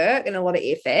lot of work and a lot of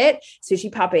effort,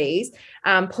 especially puppies,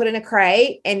 put in a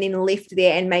crate and then left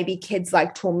there, and maybe kids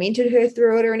like tormented her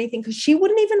through it or anything, because she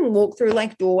wouldn't even walk through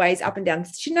like doorways up and down.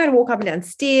 She didn't know how to walk up and down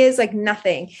stairs, like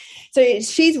nothing. So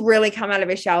she's really come out of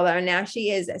her shell though, and now she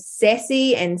is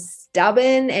sassy and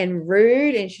stubborn and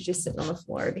rude, and she's just sitting on the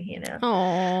floor over here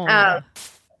now.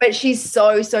 But she's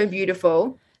so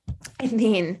beautiful. And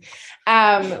then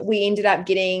we ended up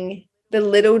getting the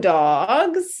little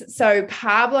dogs. So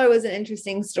Pablo was an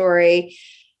interesting story.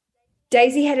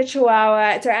 Daisy had a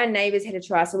Chihuahua. So our neighbors had a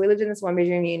Chihuahua. So we lived in this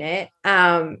 1-bedroom unit.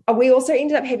 We also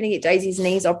ended up having to get Daisy's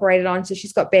knees operated on. So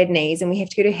she's got bad knees and we have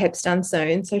to get her hips done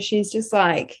soon. So she's just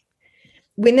like,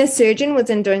 when the surgeon was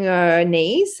in doing her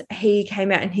knees, he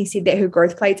came out and he said that her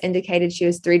growth plates indicated she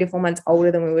was 3 to 4 months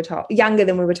older than we were told, younger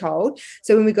than we were told.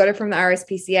 So when we got her from the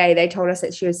RSPCA, they told us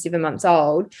that she was 7 months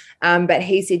old. But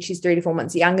he said she's 3 to 4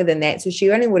 months younger than that. So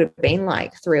she only would have been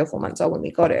like 3 or 4 months old when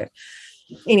we got her.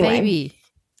 Anyway.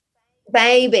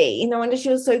 Baby. No wonder she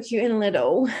was so cute and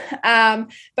little.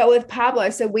 But with Pablo,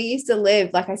 so we used to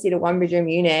live, like I said, a 1-bedroom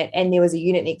unit, and there was a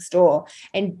unit next door,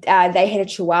 and they had a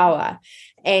Chihuahua.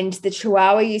 And the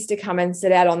Chihuahua used to come and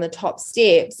sit out on the top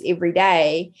steps every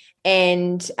day.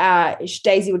 And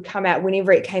Daisy would come out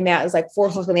whenever it came out. It was like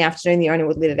 4:00 in the afternoon. The owner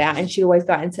would let it out, and she'd always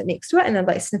go out and sit next to it, and they'd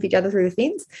like sniff each other through the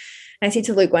fence. And I said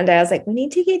to Luke one day, I was like, we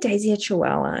need to get Daisy a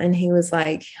Chihuahua. And he was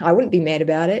like, I wouldn't be mad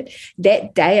about it.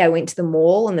 That day I went to the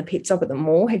mall, and the pet shop at the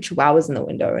mall had Chihuahuas in the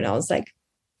window. And I was like,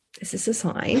 this is a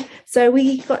sign. So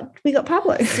we got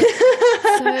Pablo.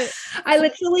 I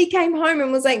literally came home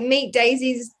and was like, meet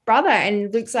Daisy's brother.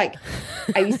 And Luke's like,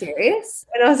 are you serious?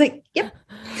 And I was like, yep.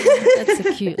 That's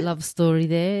a cute love story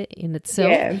there in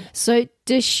itself. Yeah. So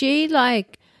does she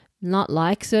not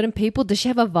like certain people? Does she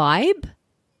have a vibe?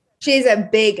 She's a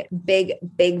big, big,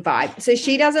 big vibe. So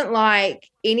she doesn't like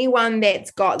anyone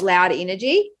that's got loud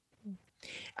energy.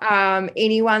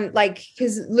 Anyone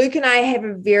because Luke and I have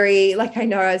a very, I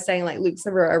know I was saying Luke's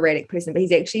a real erratic person, but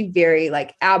he's actually very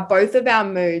both of our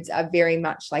moods are very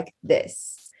much like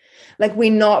this.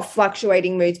 We're not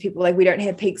fluctuating moods, people. We don't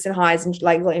have peaks and highs and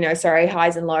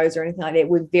highs and lows or anything like that.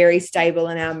 We're very stable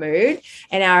in our mood,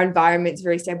 and our environment's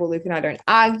very stable. Luke and I don't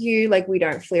argue. We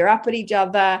don't flare up at each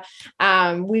other.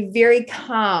 We're very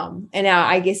calm, and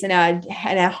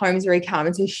our home's very calm.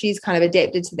 And so she's kind of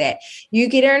adapted to that. You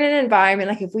get her in an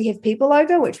environment, if we have people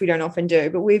over, which we don't often do,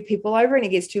 but we have people over and it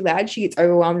gets too loud, she gets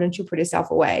overwhelmed and she'll put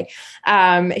herself away.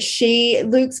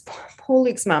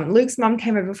 Luke's mum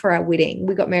came over for our wedding.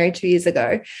 We got married 2 years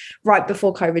ago, right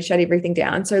before COVID shut everything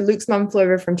down. So Luke's mum flew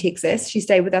over from Texas. She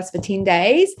stayed with us for 10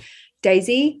 days.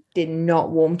 Daisy did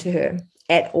not warm to her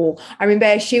at all. I remember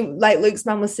Luke's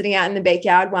mum was sitting out in the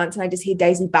backyard once, and I just hear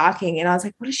Daisy barking, and I was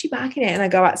like, what is she barking at? And I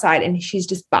go outside and she's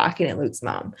just barking at Luke's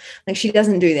mum. She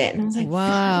doesn't do that. And I was like,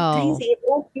 wow, Daisy,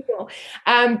 all people.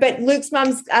 But Luke's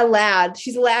mum's loud.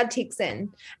 She's a loud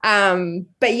Texan.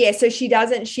 But yeah, so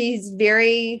she's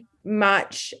very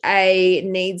much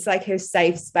needs her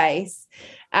safe space.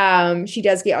 She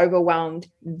does get overwhelmed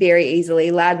very easily.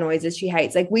 Loud noises she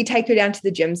hates. We take her down to the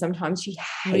gym sometimes. She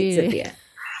hates it there.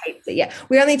 Hates it. Yeah.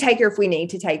 We only take her if we need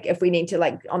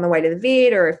to on the way to the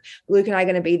vet, or if Luke and I are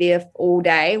going to be there all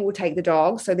day, we'll take the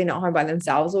dogs so they're not home by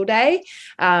themselves all day.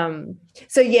 So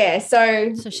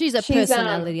she's a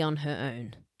personality on her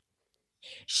own.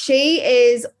 She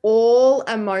is all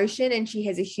emotion, and she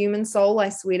has a human soul, I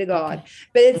swear to God. Okay.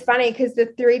 But it's funny because the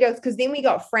 3 dogs, because then we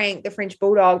got Frank, the French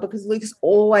Bulldog, because Lucas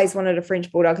always wanted a French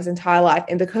Bulldog his entire life.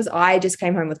 And because I just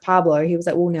came home with Pablo, he was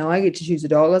like, well, now I get to choose a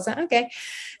dog. I was like, okay.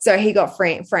 So he got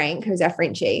Frank, who's our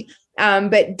Frenchie.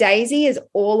 But Daisy is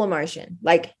all emotion,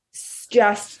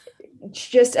 just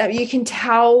you can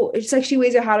tell. It's she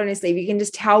wears her heart on her sleeve. You can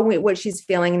just tell what she's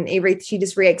feeling, and she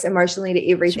just reacts emotionally to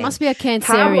everything. She must be a Cancerian.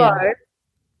 Pablo,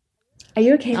 are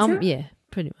you a Cancer? Yeah,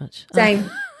 pretty much. Same.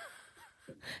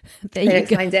 There you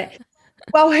go. It.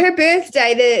 Well, her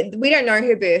birthday, we don't know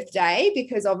her birthday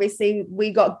because obviously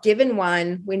we got given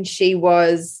one when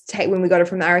when we got her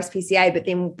from the RSPCA, but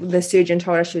then the surgeon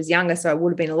told us she was younger, so it would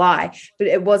have been a lie. But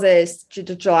it was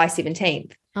July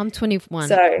 17th. I'm 21.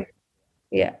 So,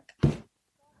 yeah.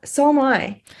 So am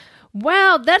I.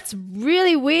 Wow, that's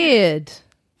really weird.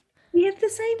 We have the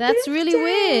same That's birthday. Really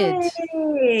weird.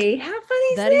 How funny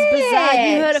is that? That is bizarre.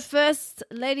 You heard it first,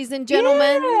 ladies and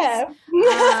gentlemen. Yeah.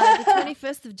 The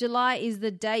 21st of July is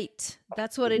the date.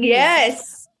 That's what it is.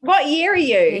 Yes. What year are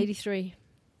you? 83.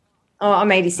 Oh,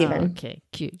 I'm 87. Oh, okay,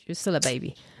 cute. You're still a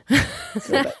baby.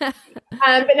 But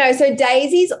no, so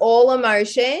Daisy's all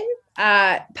emotion.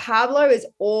 Pablo is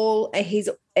he's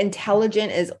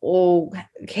intelligent as all.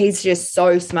 He's just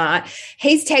so smart.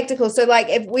 He's tactical. So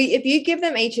if you give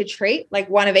them each a treat,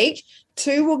 one of each,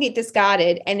 2 will get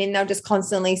discarded, and then they'll just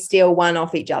constantly steal one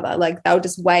off each other. They'll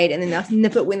just wait, and then they'll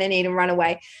nip it when they need and run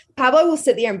away. Pablo will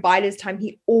sit there and bide his time.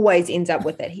 He always ends up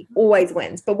with it. He always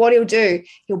wins. But what he'll do,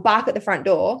 he'll bark at the front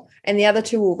door, and the other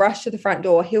 2 will rush to the front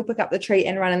door. He'll pick up the treat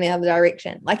and run in the other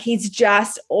direction. He's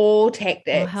just all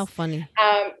tactics. Oh, how funny.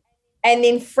 And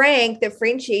then Frank, the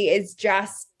Frenchie, is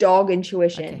just dog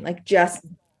intuition, like just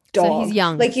dog. So he's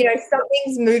young. Like,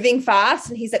 something's moving fast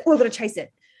and he's like, oh, I've got to chase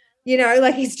it.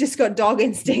 Like he's just got dog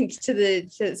instinct so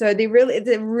it's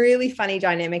a really funny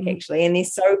dynamic actually. And they're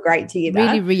so great together.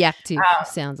 Really reactive,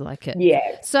 sounds like it.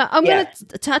 Yeah. So I'm going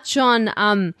to touch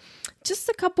on just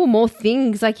a couple more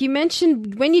things. Like you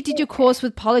mentioned when you did your course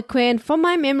with Poliquin, from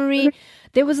my memory,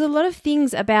 there was a lot of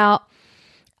things about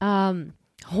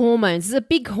hormones. There's a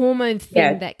big hormone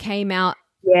thing that came out.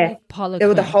 Yeah,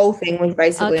 the whole thing was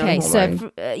basically on hormones.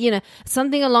 So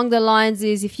something along the lines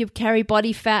is if you carry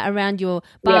body fat around your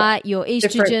butt, your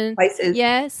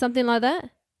estrogen, something like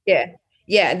that.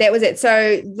 Yeah, that was it.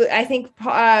 So I think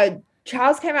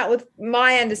Charles came out with,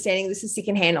 my understanding, this is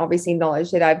secondhand, obviously, knowledge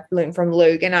that I've learned from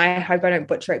Luke, and I hope I don't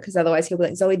butcher it because otherwise he'll be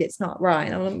like, Zoe, that's not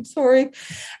right. I'm sorry.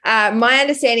 My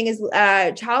understanding is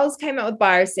Charles came out with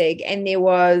Biosig, and there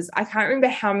was, I can't remember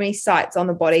how many sites on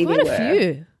the body there were. Quite a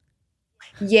few.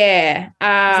 Yeah.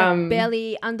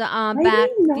 Belly, underarm, back,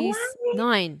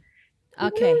 9.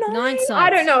 Okay, 9 sides.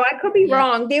 I don't know. I could be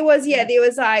wrong. There was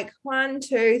like 1,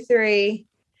 2, 3,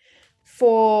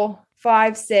 4,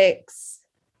 5, 6.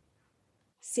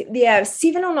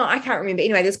 7 or not. I can't remember.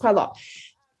 Anyway, there's quite a lot.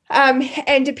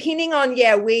 And depending on,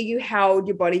 where you held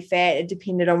your body fat, it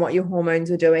depended on what your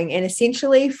hormones were doing. And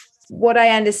essentially what I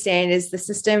understand is the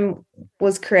system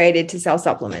was created to sell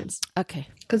supplements. Okay.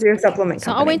 Because we're a supplement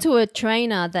company. So I went to a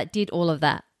trainer that did all of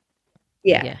that.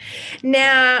 Yeah.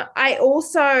 Now, I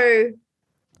also,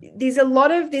 there's a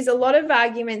lot of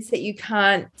arguments that you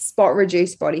can't spot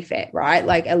reduce body fat, right?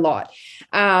 Like a lot.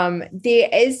 There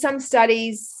is some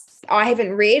studies I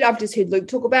haven't read. I've just heard Luke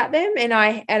talk about them, and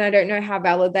I don't know how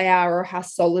valid they are or how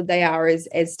solid they are as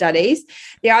studies.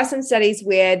 There are some studies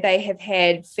where they have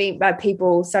had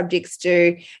people, subjects,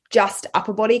 do just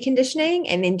upper body conditioning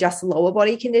and then just lower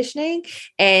body conditioning,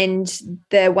 and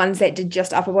the ones that did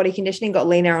just upper body conditioning got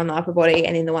leaner on the upper body,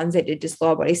 and then the ones that did just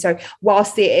lower body. So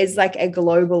whilst there is like a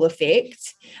global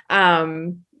effect,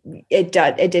 it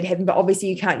did happen, but obviously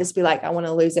you can't just be like, I want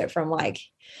to lose it from like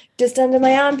just under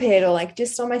my armpit or like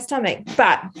just on my stomach.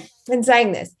 But in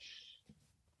saying this,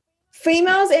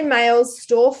 females and males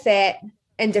store fat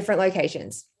in different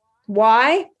locations.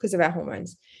 Why? Because of our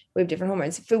hormones. We have different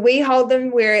hormones. If we hold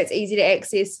them where it's easy to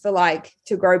access for like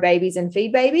to grow babies and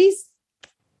feed babies.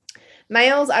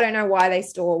 Males, I don't know why they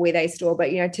store where they store, but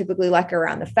typically like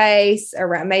around the face,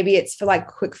 around, maybe it's for like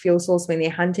quick fuel source when they're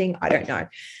hunting. I don't know.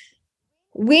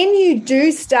 When you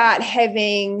do start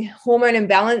having hormone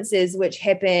imbalances, which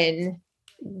happen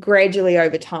gradually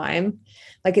over time,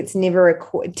 like it's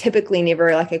typically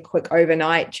never like a quick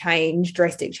overnight change,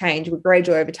 drastic change, but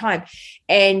gradual over time,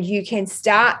 and you can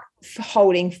start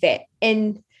holding fat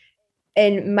in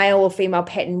male or female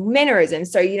pattern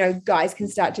mannerisms. So guys can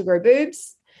start to grow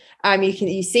boobs.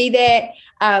 You see that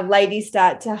ladies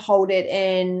start to hold it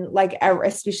in like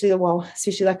especially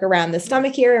like around the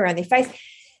stomach area, around their face.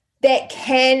 That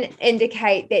can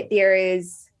indicate that there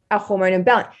is a hormone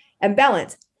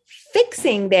imbalance.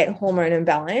 Fixing that hormone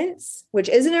imbalance, which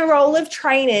isn't a role of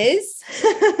trainers,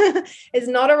 is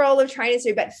not a role of trainers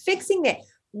do, but fixing that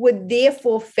would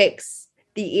therefore fix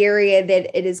the area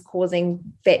that it is causing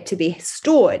fat to be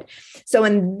stored. So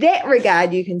in that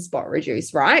regard, you can spot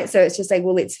reduce, right? So it's just like,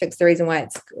 well, let's fix the reason why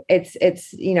it's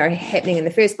happening in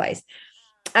the first place.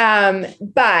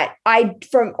 But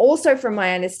from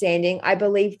my understanding, I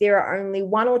believe there are only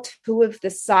 1 or 2 of the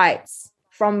sites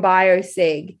from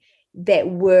Biosig that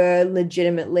were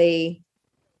legitimately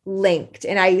linked.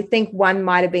 And I think one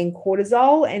might have been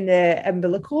cortisol and the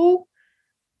umbilical,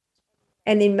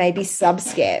 and then maybe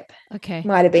subscap. Okay.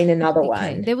 Might have been another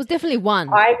one. There was definitely one.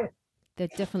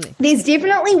 There's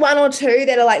definitely 1 or 2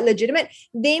 that are like legitimate.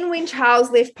 Then when Charles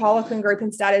left Poliquin Group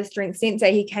and started Strength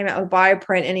Sensei, he came out with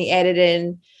Bioprint and he added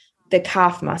in the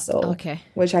calf muscle. Okay.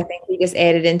 Which I think he just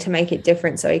added in to make it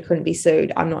different so he couldn't be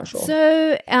sued. I'm not sure.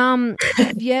 So,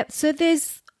 so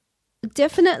there's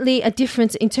definitely a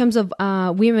difference in terms of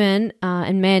women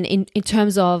and men in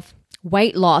terms of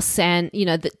weight loss and,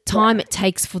 the time it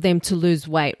takes for them to lose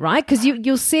weight, right? Because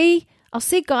I'll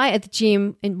see a guy at the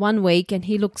gym in 1 week and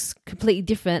he looks completely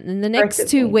different. And the next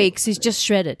 2 weeks, he's just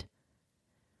shredded.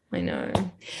 I know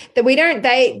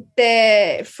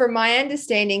that from my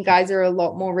understanding, guys are a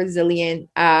lot more resilient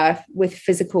with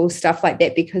physical stuff like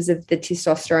that because of the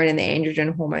testosterone and the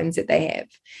androgen hormones that they have.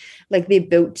 Like they're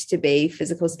built to be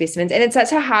physical specimens. And it's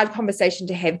such a hard conversation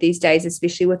to have these days,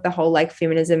 especially with the whole like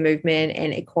feminism movement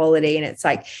and equality. And it's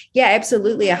like, yeah,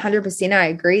 absolutely. 100%. I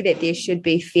agree that there should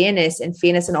be fairness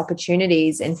and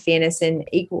opportunities and fairness and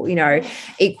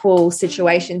equal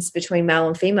situations between male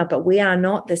and female, but we are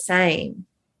not the same.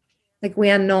 Like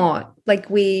we are not, like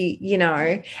we,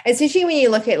 especially when you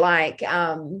look at like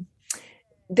a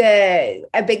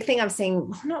big thing I've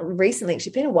seen, not recently, it's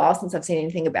been a while since I've seen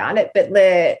anything about it, but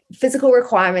the physical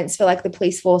requirements for like the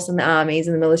police force and the armies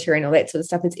and the military and all that sort of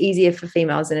stuff, it's easier for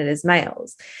females than it is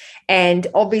males. And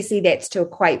obviously that's to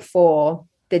equate for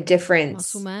the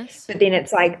difference. Muscle mass. But then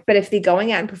it's like, but if they're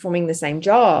going out and performing the same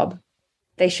job,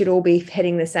 they should all be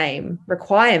hitting the same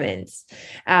requirements.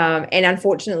 And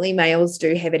unfortunately, males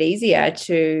do have it easier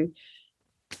to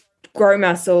grow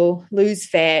muscle, lose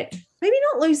fat, maybe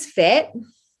not lose fat.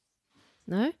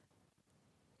 No?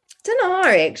 Don't know,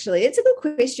 actually. It's a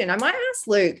good question. I might ask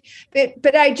Luke,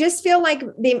 but I just feel like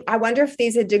I wonder if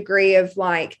there's a degree of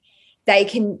like they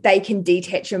can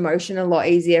detach emotion a lot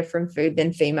easier from food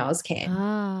than females can.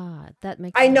 That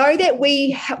makes I sense. know that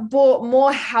we bought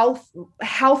more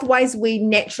health-wise, we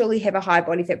naturally have a high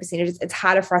body fat percentage. It's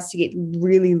harder for us to get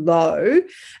really low.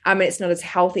 And it's not as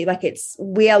healthy. Like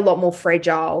we are a lot more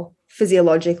fragile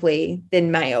physiologically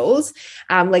than males,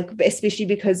 like especially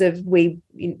because of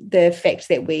the fact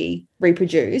that we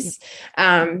reproduce.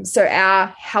 So our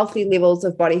healthy levels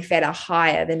of body fat are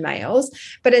higher than males.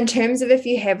 But in terms of if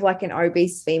you have like an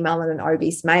obese female and an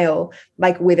obese male,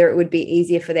 like whether it would be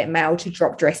easier for that male to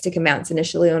drop drastic amounts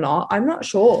initially or not, I'm not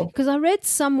sure. Because I read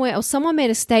somewhere, or someone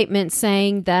made a statement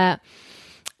saying that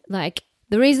like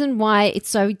the reason why it's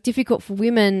so difficult for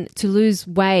women to lose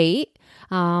weight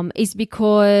is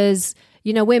because,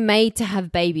 we're made to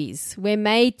have babies. We're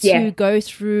made to go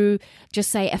through,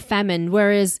 just say, a famine,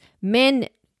 whereas men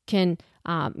can,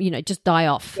 just die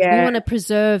off. We want to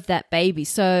preserve that baby.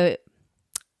 So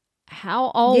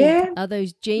how old are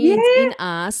those genes in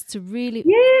us to really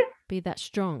be that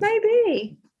strong?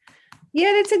 Maybe.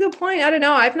 Yeah, that's a good point. I don't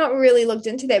know. I've not really looked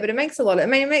into that, but it makes a lot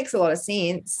of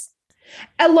sense.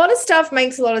 A lot of stuff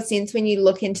makes a lot of sense when you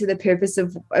look into the purpose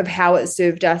of how it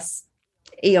served us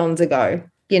eons ago,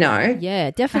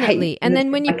 Yeah, definitely. And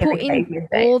then when you put in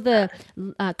all the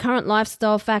current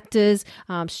lifestyle factors,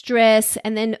 stress,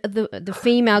 and then the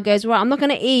female goes, well, I'm not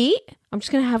going to eat. I'm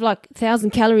just going to have like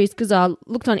 1,000 calories because I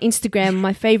looked on Instagram.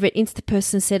 My favorite Insta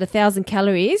person said 1,000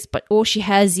 calories, but all she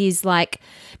has is like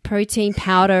protein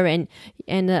powder and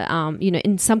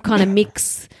in some kind of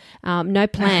mix, no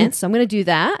plants. So I'm going to do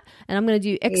that, and I'm going to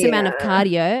do X amount of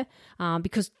cardio.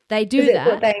 Because they do that.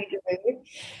 What they do.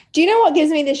 Do you know what gives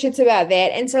me the shits about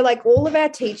that? And so like all of our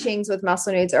teachings with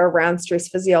Muscle Nerds are around stress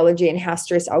physiology and how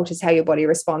stress alters how your body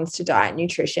responds to diet and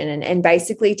nutrition, and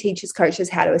basically teaches coaches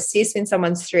how to assess when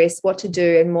someone's stressed, what to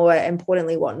do, and more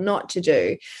importantly, what not to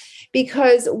do.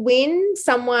 Because when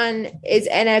someone is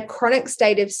in a chronic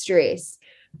state of stress,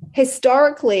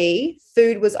 historically,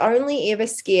 food was only ever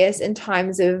scarce in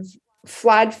times of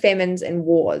flood, famines, and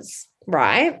wars,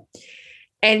 right?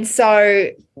 And so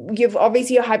you've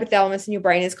obviously your hypothalamus and your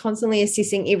brain is constantly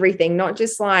assessing everything, not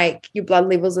just like your blood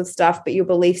levels of stuff, but your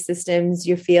belief systems,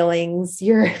 your feelings,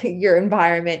 your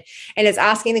environment. And it's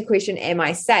asking the question, am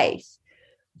I safe?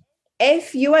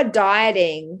 If you are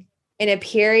dieting in a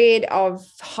period of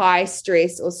high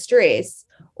stress or stress,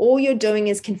 all you're doing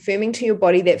is confirming to your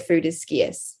body that food is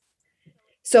scarce.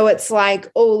 So it's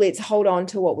like, oh, let's hold on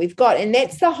to what we've got. And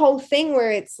that's the whole thing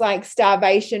where it's like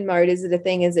starvation mode. Is it a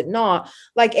thing? Is it not?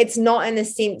 Like, it's not in the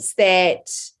sense that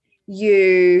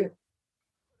you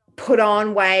put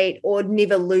on weight or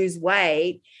never lose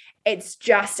weight. It's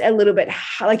just a little bit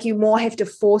like you more have to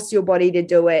force your body to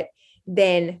do it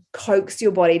than coax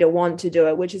your body to want to do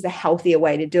it, which is a healthier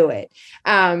way to do it.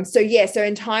 So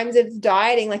in times of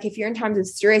dieting, like if you're in times of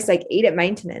stress, like eat at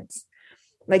maintenance.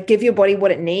 Like give your body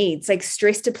what it needs. Like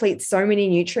stress depletes so many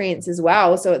nutrients as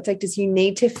well. So it's like you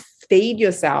need to feed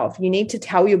yourself. You need to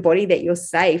tell your body that you're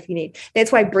safe.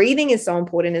 That's why breathing is so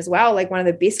important as well. Like one of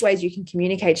the best ways you can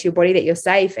communicate to your body that you're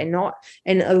safe and not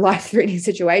in a life-threatening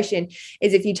situation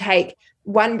is if you take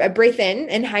a breath in,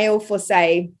 inhale for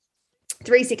say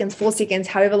 3 seconds, 4 seconds,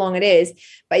 however long it is,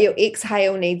 but your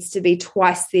exhale needs to be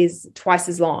twice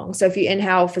as long. So if you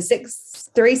inhale for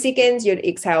 3 seconds, you'd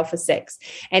exhale for 6.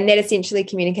 And that essentially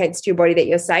communicates to your body that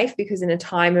you're safe, because in a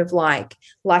time of like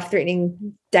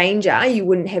life-threatening danger, you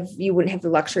wouldn't have the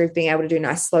luxury of being able to do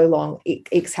nice, slow, long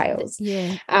exhales.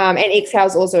 Yeah. And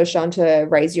exhales also are shown to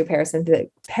raise your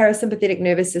parasympathetic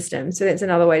nervous system. So that's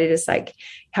another way to just like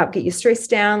help get your stress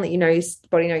down, let you know your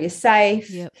body know you're safe.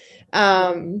 Yep.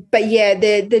 But yeah,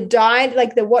 the diet,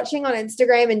 like the watching on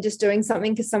Instagram and just doing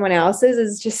something for someone else's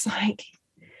is just like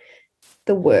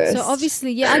the worst. So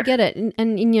obviously, yeah, I get it.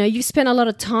 And you spend a lot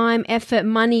of time, effort,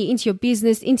 money into your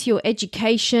business, into your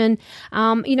education.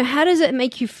 How does it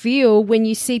make you feel when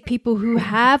you see people who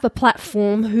have a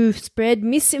platform who spread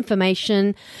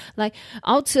misinformation? Like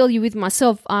I'll tell you with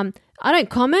myself, I don't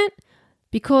comment.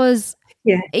 because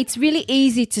Yeah. it's really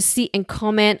easy to see and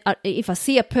comment. If I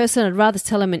see a person, I'd rather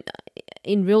tell them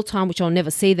in real time, which I'll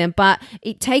never see them. But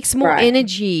it takes more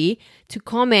energy to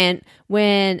comment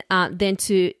than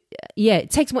to it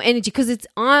takes more energy because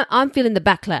I'm feeling the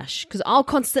backlash because I'll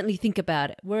constantly think about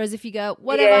it. Whereas if you go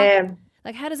whatever,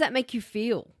 like how does that make you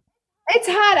feel? It's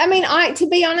hard. I mean, to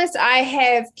be honest, I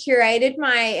have curated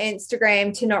my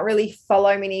Instagram to not really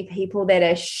follow many people that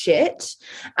are shit.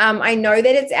 I know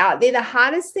that it's out there. The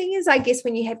hardest thing is, I guess,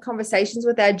 when you have conversations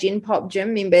with our Gen Pop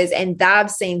gym members and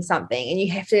they've seen something and you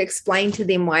have to explain to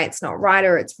them why it's not right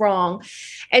or it's wrong.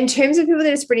 In terms of people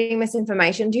that are spreading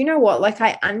misinformation, do you know what? Like,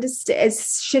 I understand,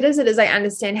 as shit as it is, I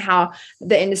understand how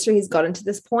the industry has gotten to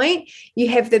this point. You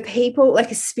have the people,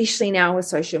 like, especially now with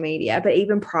social media, but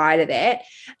even prior to that,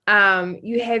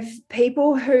 you have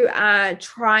people who are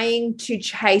trying to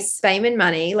chase fame and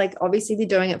money. Like, obviously they're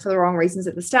doing it for the wrong reasons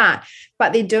at the start,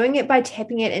 but they're doing it by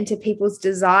tapping it into people's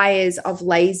desires of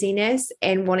laziness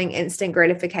and wanting instant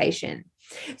gratification.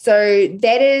 So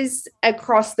that is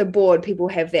across the board. People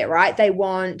have that, right? They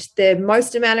want the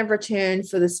most amount of return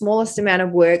for the smallest amount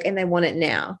of work and they want it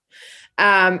now.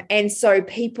 And so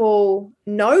people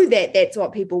know that that's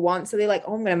what people want. So they're like,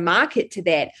 oh, I'm going to market to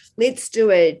that. Let's do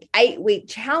an 8-week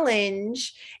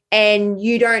challenge. And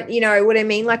you don't, you know what I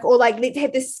mean? Like, or like, let's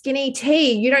have this skinny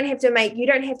tea. You don't have to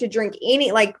drink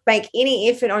make any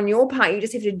effort on your part. You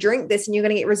just have to drink this and you're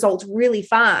going to get results really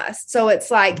fast. So it's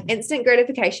like instant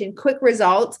gratification, quick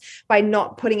results by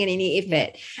not putting in any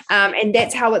effort. And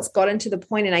that's how it's gotten to the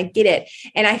point, and I get it.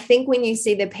 And I think when you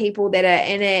see the people that are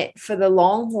in it for the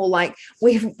long haul, like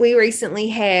we recently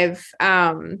have,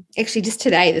 actually just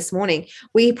this morning,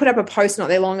 we put up a post not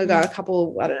that long ago,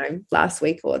 last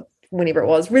week or whenever it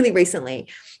was, really recently,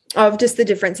 of just the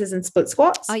differences in split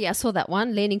squats. Oh, yeah, I saw that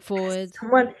one, leaning forward.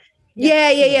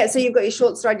 Yeah. So you've got your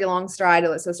short stride, your long stride,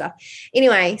 all that sort of stuff.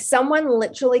 Anyway, someone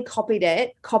literally copy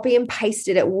and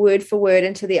pasted it word for word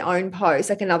into their own post,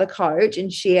 like another coach,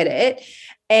 and shared it.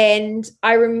 And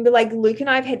I remember, like, Luke and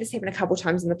I have had this happen a couple of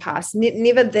times in the past.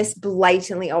 Never this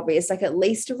blatantly obvious. Like, at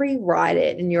least rewrite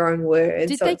it in your own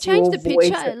words. Did they change the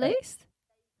picture at least?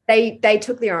 They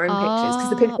took their own pictures because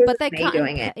the picture was me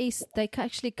doing it. They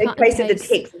actually pasted the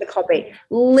text of the copy,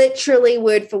 literally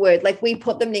word for word. Like, we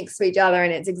put them next to each other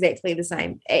and it's exactly the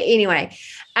same. Anyway,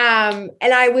 and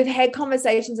we've had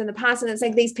conversations in the past, and it's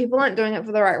like, these people aren't doing it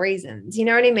for the right reasons. You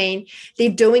know what I mean? They're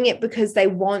doing it because they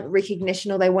want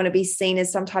recognition or they want to be seen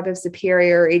as some type of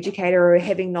superior or educator or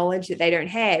having knowledge that they don't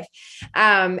have.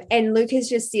 And Luke has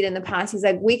just said in the past, he's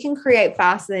like, we can create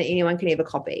faster than anyone can ever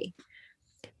copy.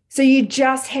 So you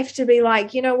just have to be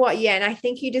like, you know what? Yeah. And I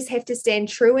think you just have to stand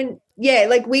true and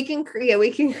we can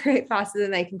create faster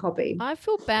than they can copy. I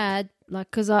feel bad, like,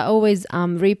 because I always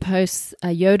repost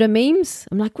Yoda memes.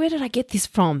 I'm like, where did I get this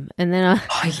from? And then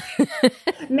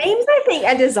memes, I think,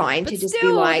 are designed to just be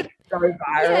like, go viral.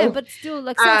 Yeah, but still,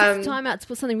 like, some time out to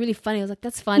put something really funny. I was like,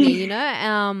 that's funny, you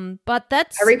know? But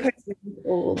that's... I repost them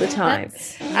all the time.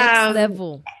 That's next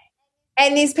level.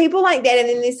 And there's people like that, and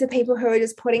then there's the people who are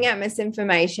just putting out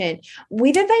misinformation.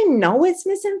 Whether they know it's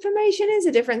misinformation is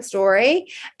a different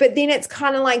story, but then it's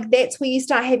kind of like that's where you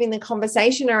start having the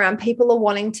conversation around people are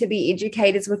wanting to be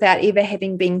educators without ever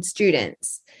having been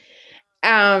students.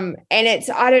 And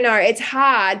it's, I don't know, it's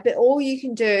hard, but all you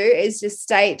can do is just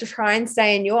try and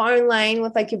stay in your own lane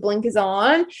with like your blinkers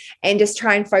on and just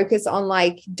try and focus on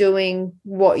like doing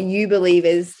what you believe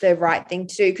is the right thing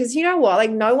to do. Because you know what,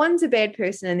 like, no one's a bad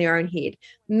person in their own head.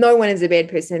 No one is a bad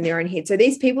person in their own head. So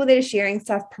these people that are sharing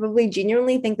stuff probably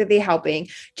genuinely think that they're helping,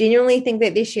 genuinely think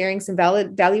that they're sharing some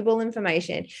valuable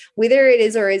information. Whether it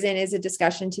is or isn't is a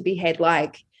discussion to be had.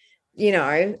 Like, you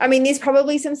know, I mean, there's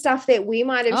probably some stuff that we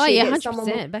might have shared that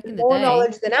someone with more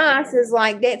knowledge than us is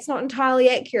like, that's not entirely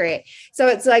accurate. So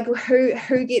it's like,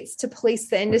 who gets to police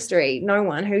the industry? No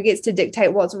one. Who gets to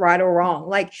dictate what's right or wrong?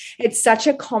 Like, it's such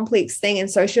a complex thing,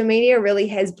 and social media really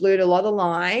has blurred a lot of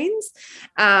lines.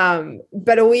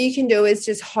 But all you can do is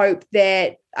just hope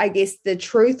that, I guess, the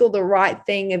truth or the right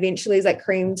thing eventually is like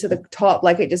cream to the top,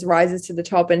 like it just rises to the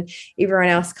top and everyone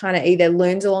else kind of either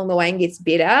learns along the way and gets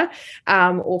better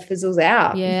or fizzles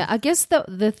out. Yeah, I guess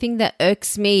the thing that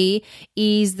irks me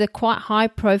is the quite high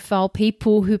profile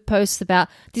people who post about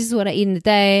this is what I eat in a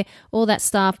day, all that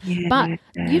stuff. Yeah, but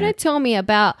you don't tell me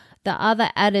about the other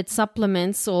added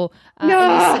supplements or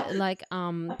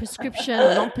prescription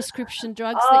or non-prescription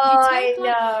drugs that you take.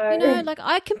 Like, you know, like,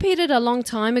 I competed a long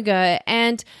time ago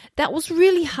and that was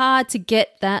really hard to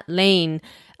get that lean.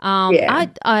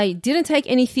 I didn't take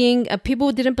anything.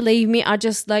 People didn't believe me. I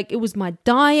just, like, it was my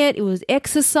diet. It was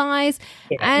exercise.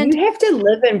 Yeah. And you have to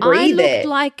live and breathe I looked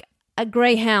like a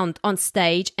greyhound on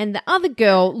stage and the other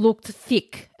girl looked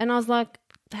thick. And I was like,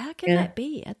 how can that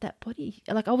be at that body?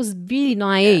 Like, I was really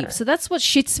naive. So that's what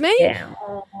shits me. Yeah.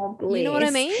 Oh, you know what I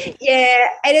mean? Yeah,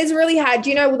 it is really hard.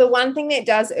 You know, the one thing that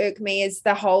does irk me is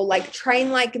the whole like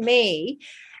train like me,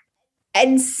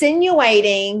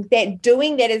 insinuating that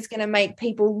doing that is going to make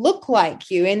people look like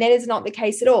you, and that is not the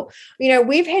case at all. You know,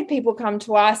 we've had people come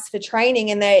to us for training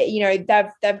and they, you know,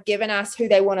 they've given us who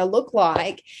they want to look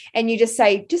like, and you just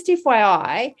say, just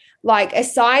FYI, like,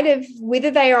 aside of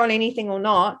whether they are on anything or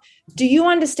not, do you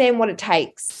understand what it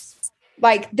takes?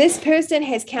 Like, this person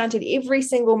has counted every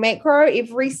single macro,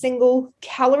 every single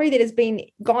calorie that has been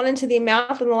gone into their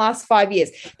mouth in the last 5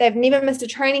 years. They've never missed a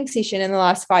training session in the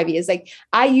last 5 years. Like,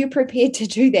 are you prepared to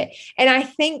do that? And I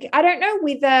think, I don't know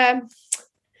whether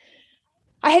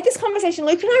I had this conversation.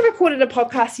 Luke and I recorded a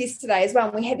podcast yesterday as well,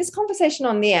 and we had this conversation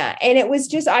on there. And it was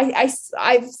just,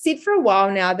 I've said for a while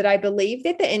now that I believe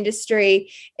that the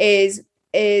industry is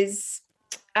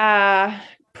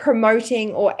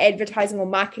promoting or advertising or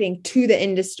marketing to the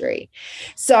industry.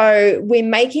 So we're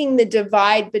making the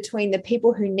divide between the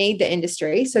people who need the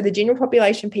industry, so the general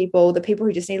population people, the people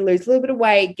who just need to lose a little bit of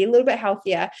weight, get a little bit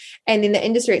healthier, and then the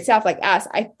industry itself, like us.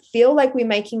 I feel like we're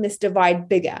making this divide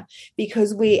bigger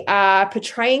because we are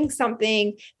portraying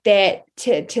something that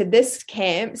to this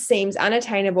camp seems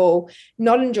unattainable,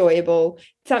 not enjoyable,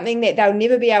 something that they'll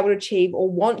never be able to achieve or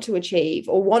want to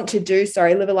do,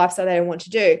 live a lifestyle they don't want to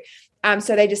do.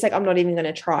 So they just like, I'm not even going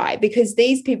to try, because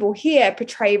these people here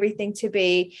portray everything to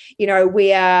be, you know,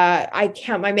 I've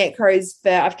counted my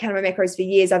macros for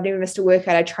years. I've never missed a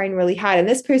workout. I train really hard. And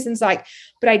this person's like,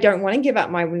 but I don't want to give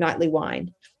up my nightly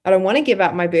wine. I don't want to give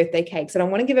up my birthday cakes. I don't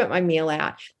want to give up my meal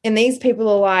out. And these people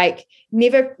are like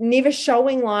never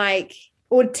showing like,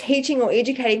 or teaching or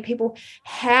educating people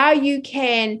how you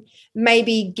can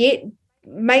maybe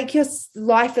make your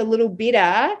life a little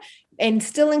better and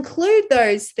still include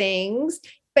those things,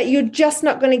 but you're just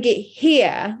not going to get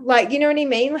here. Like, you know what I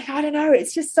mean? Like, I don't know.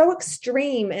 It's just so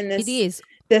extreme in this. It is.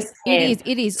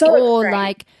 So or extreme.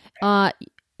 Like,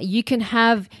 you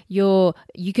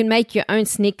can make your own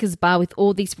Snickers bar with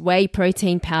all this whey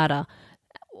protein powder,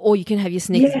 or you can have your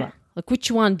Snickers bar. Like, which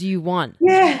one do you want?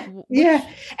 Yeah.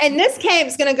 And this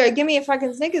camp's going to go, give me a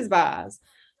fucking Snickers bars.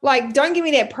 Like, don't give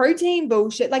me that protein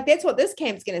bullshit. Like, that's what this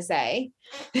camp's going to say.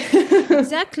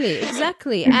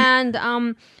 Exactly.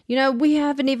 And, you know, we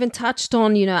haven't even touched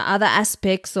on, you know, other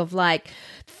aspects of like,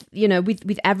 you know,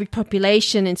 with average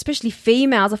population, and especially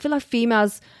females. I feel like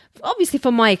females, obviously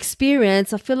from my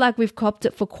experience, I feel like we've copped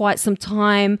it for quite some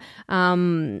time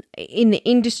in the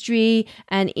industry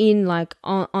and in like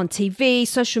on TV,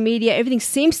 social media. Everything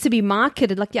seems to be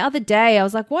marketed. Like the other day, I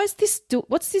was like, what's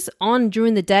this on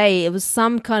during the day? It was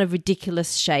some kind of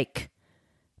ridiculous shake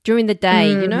during the day,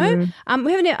 you know? I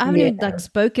haven't even like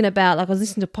spoken about, like I was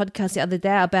listening to a podcast the other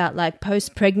day about like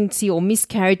post-pregnancy or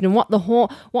miscarriage and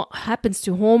what happens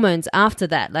to hormones after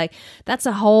that. Like that's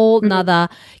a whole nother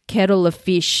kettle of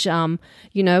fish,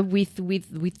 you know,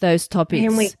 with those topics.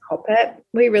 And we cop it.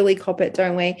 We really cop it,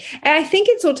 don't we? And I think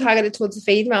it's all targeted towards the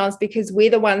females because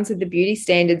we're the ones that the beauty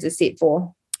standards are set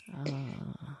for.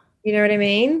 You know what I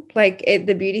mean? Like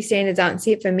the beauty standards aren't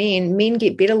set for men. Men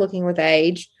get better looking with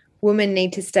age. Women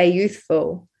need to stay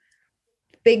youthful.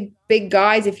 Big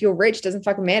guys, if you're rich, doesn't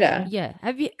fucking matter. Yeah.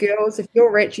 Girls, if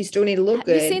you're rich, you still need to look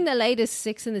good. Have you seen the latest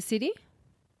Sex and the City?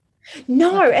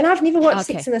 No, and I've never watched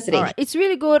Sex and the City. All right. It's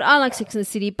really good. I like Sex and the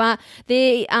City, but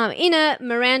the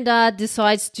Miranda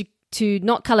decides to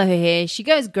not color her hair. She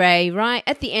goes gray, right?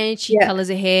 At the end, she colors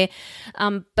her hair.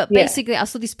 But basically, I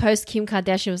saw this post. Kim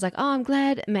Kardashian was like, "Oh, I'm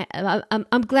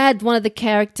glad one of the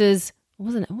characters."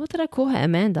 Wasn't it? What did I call her?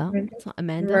 Amanda. It's not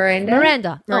Amanda.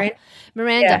 Miranda.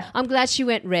 Yeah. I'm glad she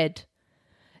went red.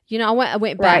 You know, I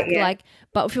went back. Like,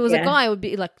 but if it was a guy, it would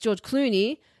be like George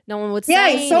Clooney. No one would say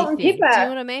anything. Salt and pepper. Do you know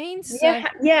what I mean? So,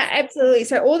 yeah, absolutely.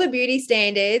 So all the beauty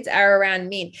standards are around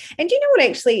men. And do you know what?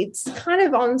 Actually, it's kind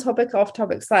of on topic, off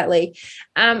topic slightly.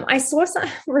 I saw some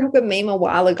real good meme a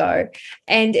while ago,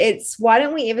 and it's, why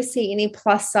don't we ever see any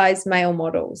plus size male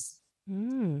models?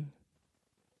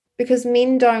 Because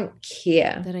men don't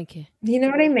care. They don't care. You know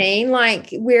what I mean? Like,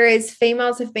 whereas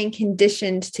females have been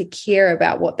conditioned to care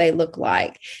about what they look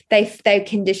like. They're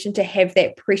conditioned to have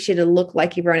that pressure to look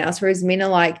like everyone else. Whereas men are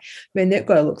like, man, that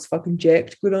guy looks fucking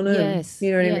jacked. Good on him. Yes.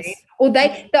 You know what I mean? Or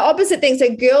the opposite thing. So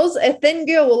a thin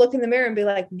girl will look in the mirror and be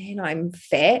like, man, I'm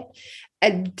fat.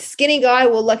 A skinny guy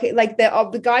will look at, like,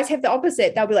 the guys have the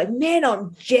opposite. They'll be like, man,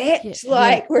 I'm jacked. It's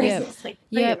like,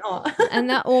 and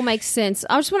that all makes sense.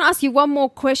 I just want to ask you one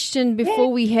more question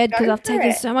before we head, because I've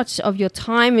taken so much of your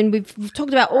time, and we've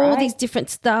talked about all these different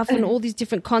stuff and all these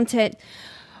different content.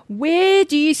 Where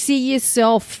do you see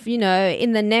yourself,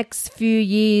 in the next few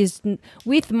years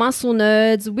with Muscle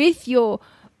Nerds, with your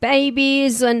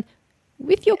babies and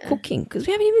with your cooking? Because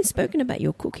we haven't even spoken about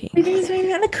your cooking. We haven't spoken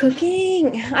about the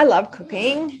cooking. I love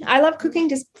cooking. I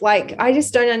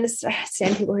just don't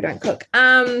understand people who don't cook.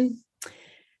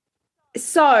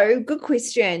 So good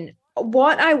question.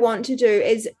 What I want to do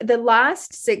is the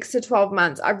last 6 to 12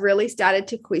 months, I've really started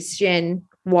to question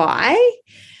why.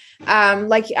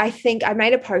 I think I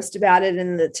made a post about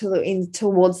it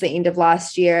towards the end of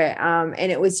last year.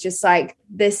 And it was just like,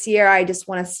 this year, I just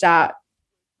want to start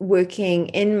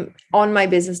working on my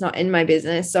business, not in my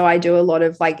business. So I do a lot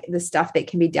of like the stuff that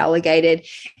can be delegated.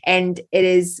 And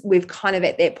we've kind of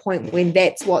at that point when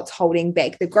that's what's holding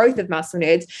back the growth of Muscle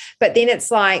Nerds. But then it's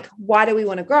like, why do we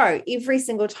want to grow? Every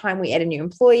single time we add a new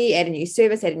employee, add a new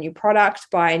service, add a new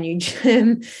product, buy a new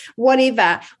gym,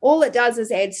 whatever, all it does is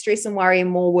add stress and worry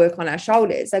and more work on our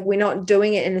shoulders. Like we're not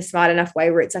doing it in a smart enough way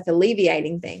where it's like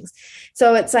alleviating things.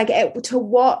 So it's like, to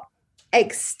what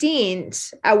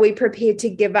extent are we prepared to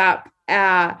give up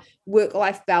our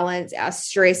work-life balance, our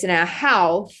stress, and our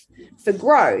health for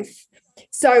growth?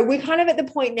 So we're kind of at the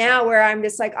point now where I'm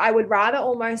just like, I would rather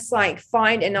almost like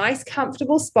find a nice,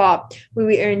 comfortable spot where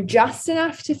we earn just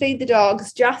enough to feed the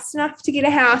dogs, just enough to get a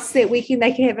house that they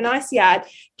can have a nice yard,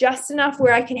 just enough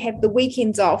where I can have the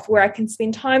weekends off, where I can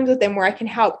spend time with them, where I can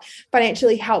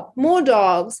financially help more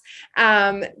dogs.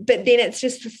 But then it's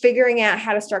just figuring out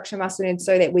how to structure Muscle Nerds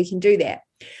so that we can do that.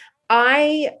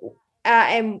 I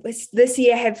am this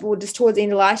year just towards the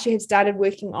end of last year, have started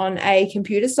working on a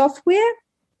computer software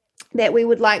that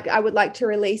I would like to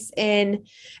release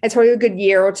it's probably a good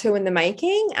year or two in the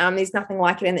making. There's nothing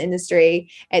like it in the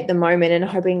industry at the moment, and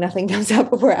hoping nothing comes up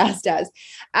before ours does.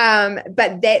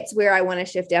 But that's where I want to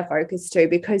shift our focus to,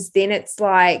 because then it's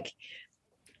like,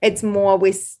 it's more,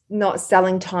 we're not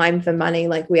selling time for money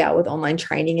like we are with online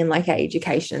training and like our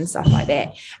education and stuff like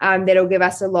that. That'll give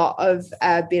us a lot of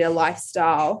better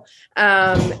lifestyle.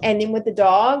 And then with the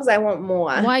dogs, I want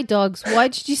more. Why dogs? Why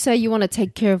did you say you want to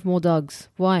take care of more dogs?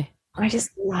 Why? I just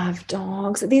love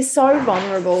dogs. They're so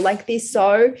vulnerable. Like they're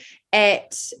so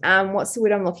what's the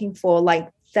word I'm looking for? Like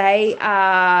they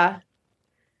are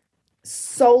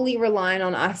solely relying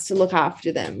on us to look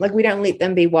after them. Like we don't let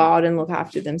them be wild and look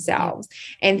after themselves.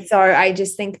 And so I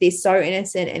just think they're so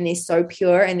innocent and they're so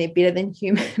pure and they're better than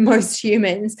most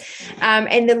humans.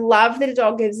 And the love that a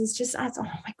dog gives is just, oh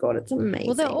my God, it's amazing.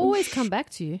 Well, they'll always come back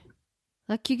to you.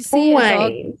 Like you see a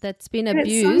dog that's been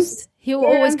abused, he'll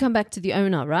always come back to the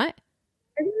owner, right?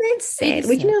 Isn't that sad?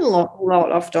 We can learn a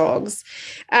lot off dogs.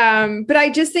 But I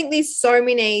just think there's so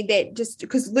many that just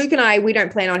because Luke and I, we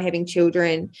don't plan on having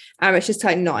children. It's just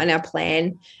like not in our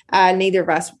plan. Neither of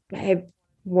us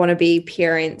want to be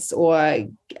parents or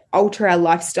alter our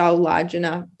lifestyle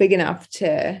big enough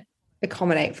to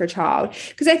accommodate for a child.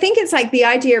 Because I think it's like the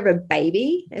idea of a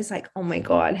baby is like, oh my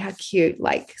God, how cute,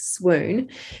 like swoon.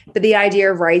 But the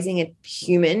idea of raising a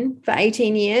human for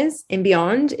 18 years and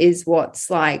beyond is what's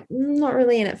like, not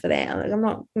really in it for that. Like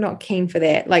I'm not keen for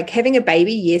that. Like having a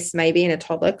baby, yes, maybe, and a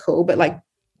toddler, cool. But like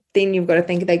then you've got to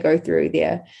think they go through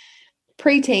their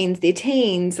preteens, their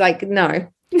teens. Like, no.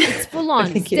 It's full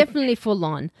on. It's definitely full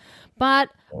on. But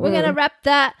we're going to wrap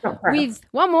that with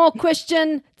one more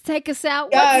question. Take us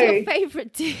out. What's your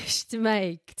favorite dish to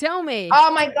make? Tell me.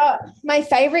 Oh my God. My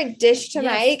favorite dish to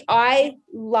make. I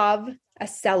love a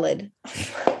salad.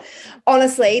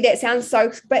 Honestly, that sounds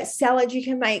but salad, you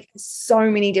can make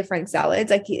so many different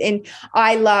salads. And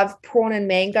I love prawn and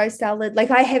mango salad.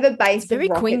 Like I have a base very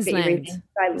of Queensland.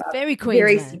 I love very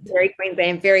Queensland. Very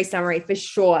Queensland, very summery for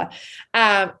sure.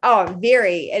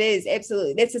 It is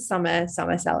absolutely. That's a summer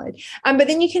salad. But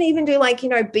then you can even do like,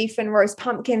 beef and roast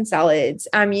pumpkin salads.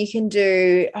 You can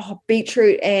do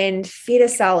beetroot and feta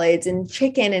salads and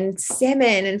chicken and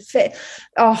salmon and fit.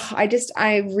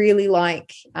 I really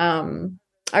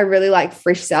like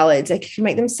fresh salads. Like you can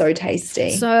make them so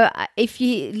tasty. So if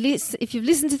you've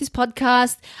listened to this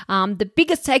podcast, the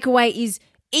biggest takeaway is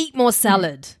eat more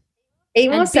salad. Eat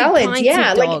more salads,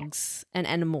 yeah. Dogs and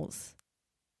animals.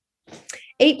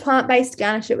 Eat plant-based,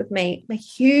 garnish it with meat. Make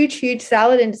huge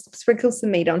salad and just sprinkle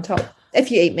some meat on top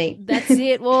if you eat meat. That's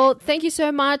it. Well, thank you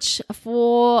so much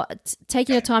for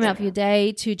taking your time out for your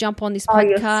day to jump on this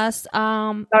podcast.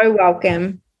 So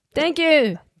welcome. Thank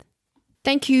you.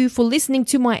 Thank you for listening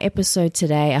to my episode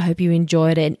today. I hope you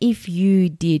enjoyed it. And if you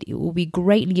did, it will be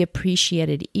greatly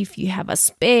appreciated if you have a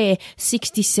spare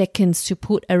 60 seconds to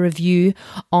put a review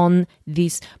on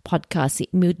this podcast. It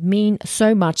would mean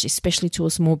so much, especially to a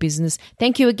small business.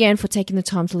 Thank you again for taking the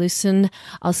time to listen.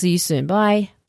 I'll see you soon. Bye.